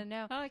 Uh-oh. She doesn't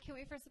know. Oh, I can't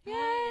wait for a surprise.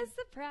 Yes,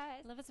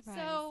 surprise. Love a surprise.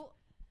 So,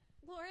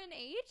 Lauren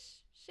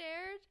H.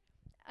 shared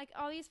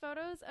all these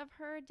photos of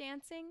her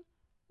dancing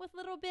with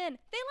Little Ben.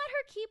 They let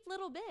her keep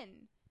Little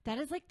Ben. That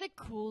is the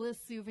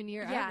coolest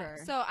souvenir ever.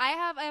 So I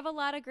have a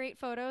lot of great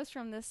photos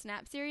from this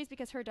Snap series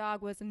because her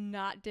dog was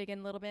not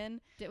digging Little Ben.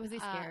 Was he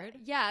scared?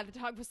 Yeah, the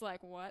dog was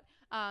like, what?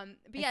 But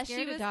I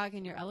scared a dog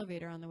in your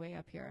elevator on the way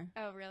up here.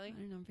 Oh, really? I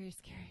don't know. I'm very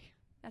scary.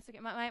 That's okay.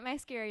 My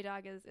scary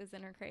dog is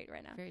in her crate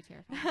right now. Very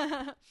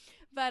terrifying.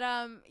 But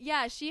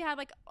she had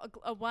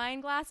a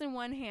wine glass in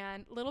one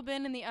hand, Little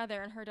Ben in the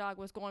other, and her dog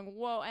was going,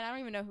 whoa, and I don't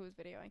even know who was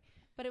videoing.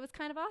 But it was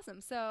kind of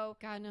awesome. So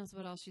God knows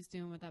what else she's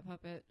doing with that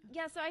puppet.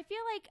 Yeah, so I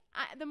feel like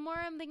the more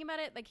I'm thinking about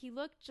it, he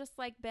looked just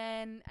like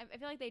Ben. I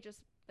feel like they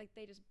just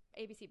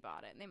ABC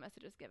bought it and they must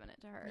have just given it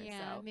to her.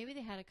 Yeah, so maybe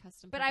they had a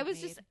custom. But I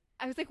was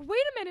like,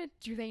 wait a minute,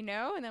 do they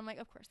know? And then I'm like,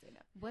 of course they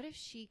know. What if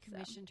she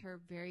commissioned her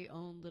very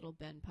own Little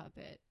Ben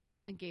puppet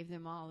and gave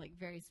them all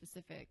very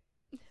specific,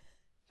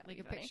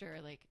 a picture,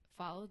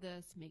 follow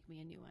this, make me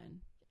a new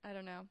one. I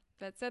don't know,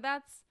 but so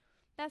that's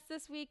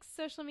this week's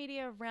social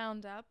media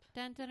roundup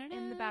in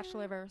the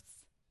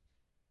Bachelorverse.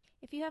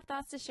 If you have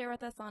thoughts to share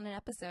with us on an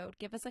episode,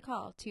 give us a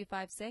call,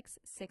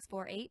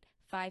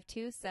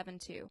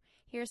 256-648-5272.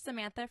 Here's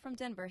Samantha from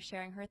Denver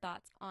sharing her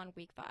thoughts on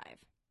week 5.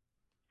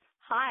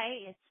 Hi,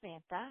 it's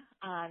Samantha,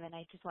 and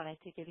I just wanted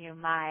to give you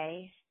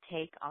my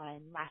take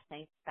on last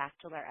night's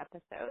Bachelor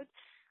episode,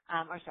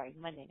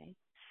 Monday night.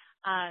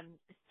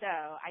 So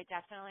I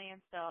definitely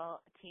am still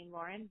Team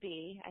Lauren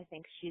B. I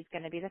think she's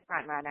going to be the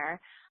front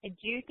runner. I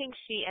do think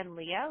she and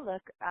Leah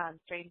look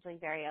strangely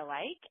very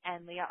alike,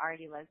 and Leah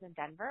already lives in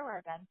Denver,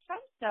 where Ben's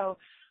from. So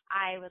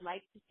I would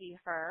like to see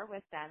her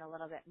with Ben a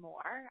little bit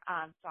more.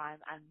 So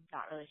I'm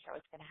not really sure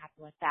what's going to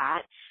happen with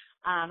that.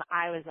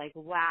 I was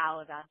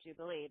wow about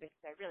Jubilee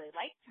because I really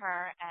liked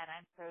her, and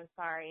I'm so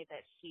sorry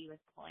that she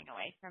was pulling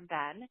away from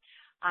Ben.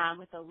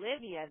 With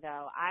Olivia,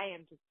 though,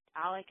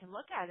 all I can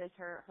look at is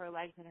her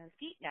legs and her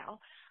feet now.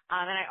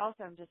 And I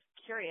also am just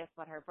curious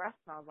what her breast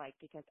smells like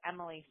because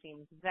Emily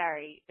seems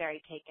very,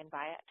 very taken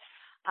by it.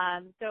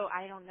 So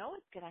I don't know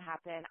what's going to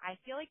happen. I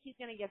feel like he's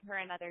going to give her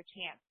another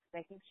chance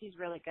I think she's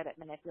really good at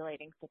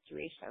manipulating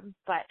situations.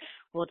 But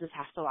we'll just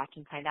have to watch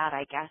and find out,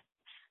 I guess.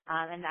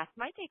 And that's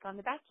my take on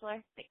The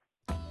Bachelor. Thanks.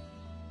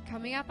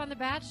 Coming up on The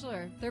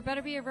Bachelor, there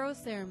better be a rose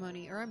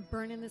ceremony or I'm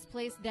burning this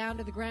place down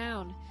to the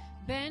ground.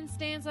 Ben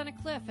stands on a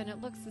cliff and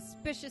it looks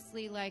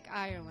suspiciously like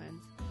Ireland.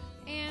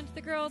 And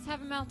the girls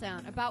have a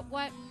meltdown about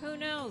what? Who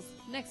knows?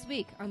 Next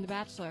week on The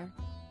Bachelor.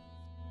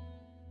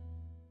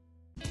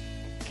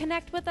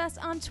 Connect with us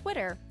on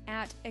Twitter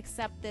at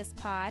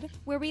AcceptThisPod,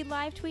 where we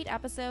live tweet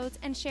episodes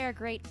and share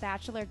great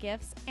Bachelor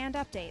gifts and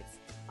updates.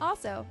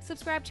 Also,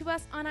 subscribe to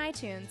us on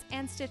iTunes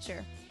and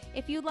Stitcher.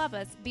 If you love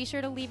us, be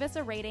sure to leave us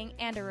a rating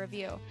and a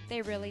review.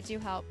 They really do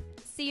help.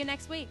 See you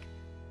next week.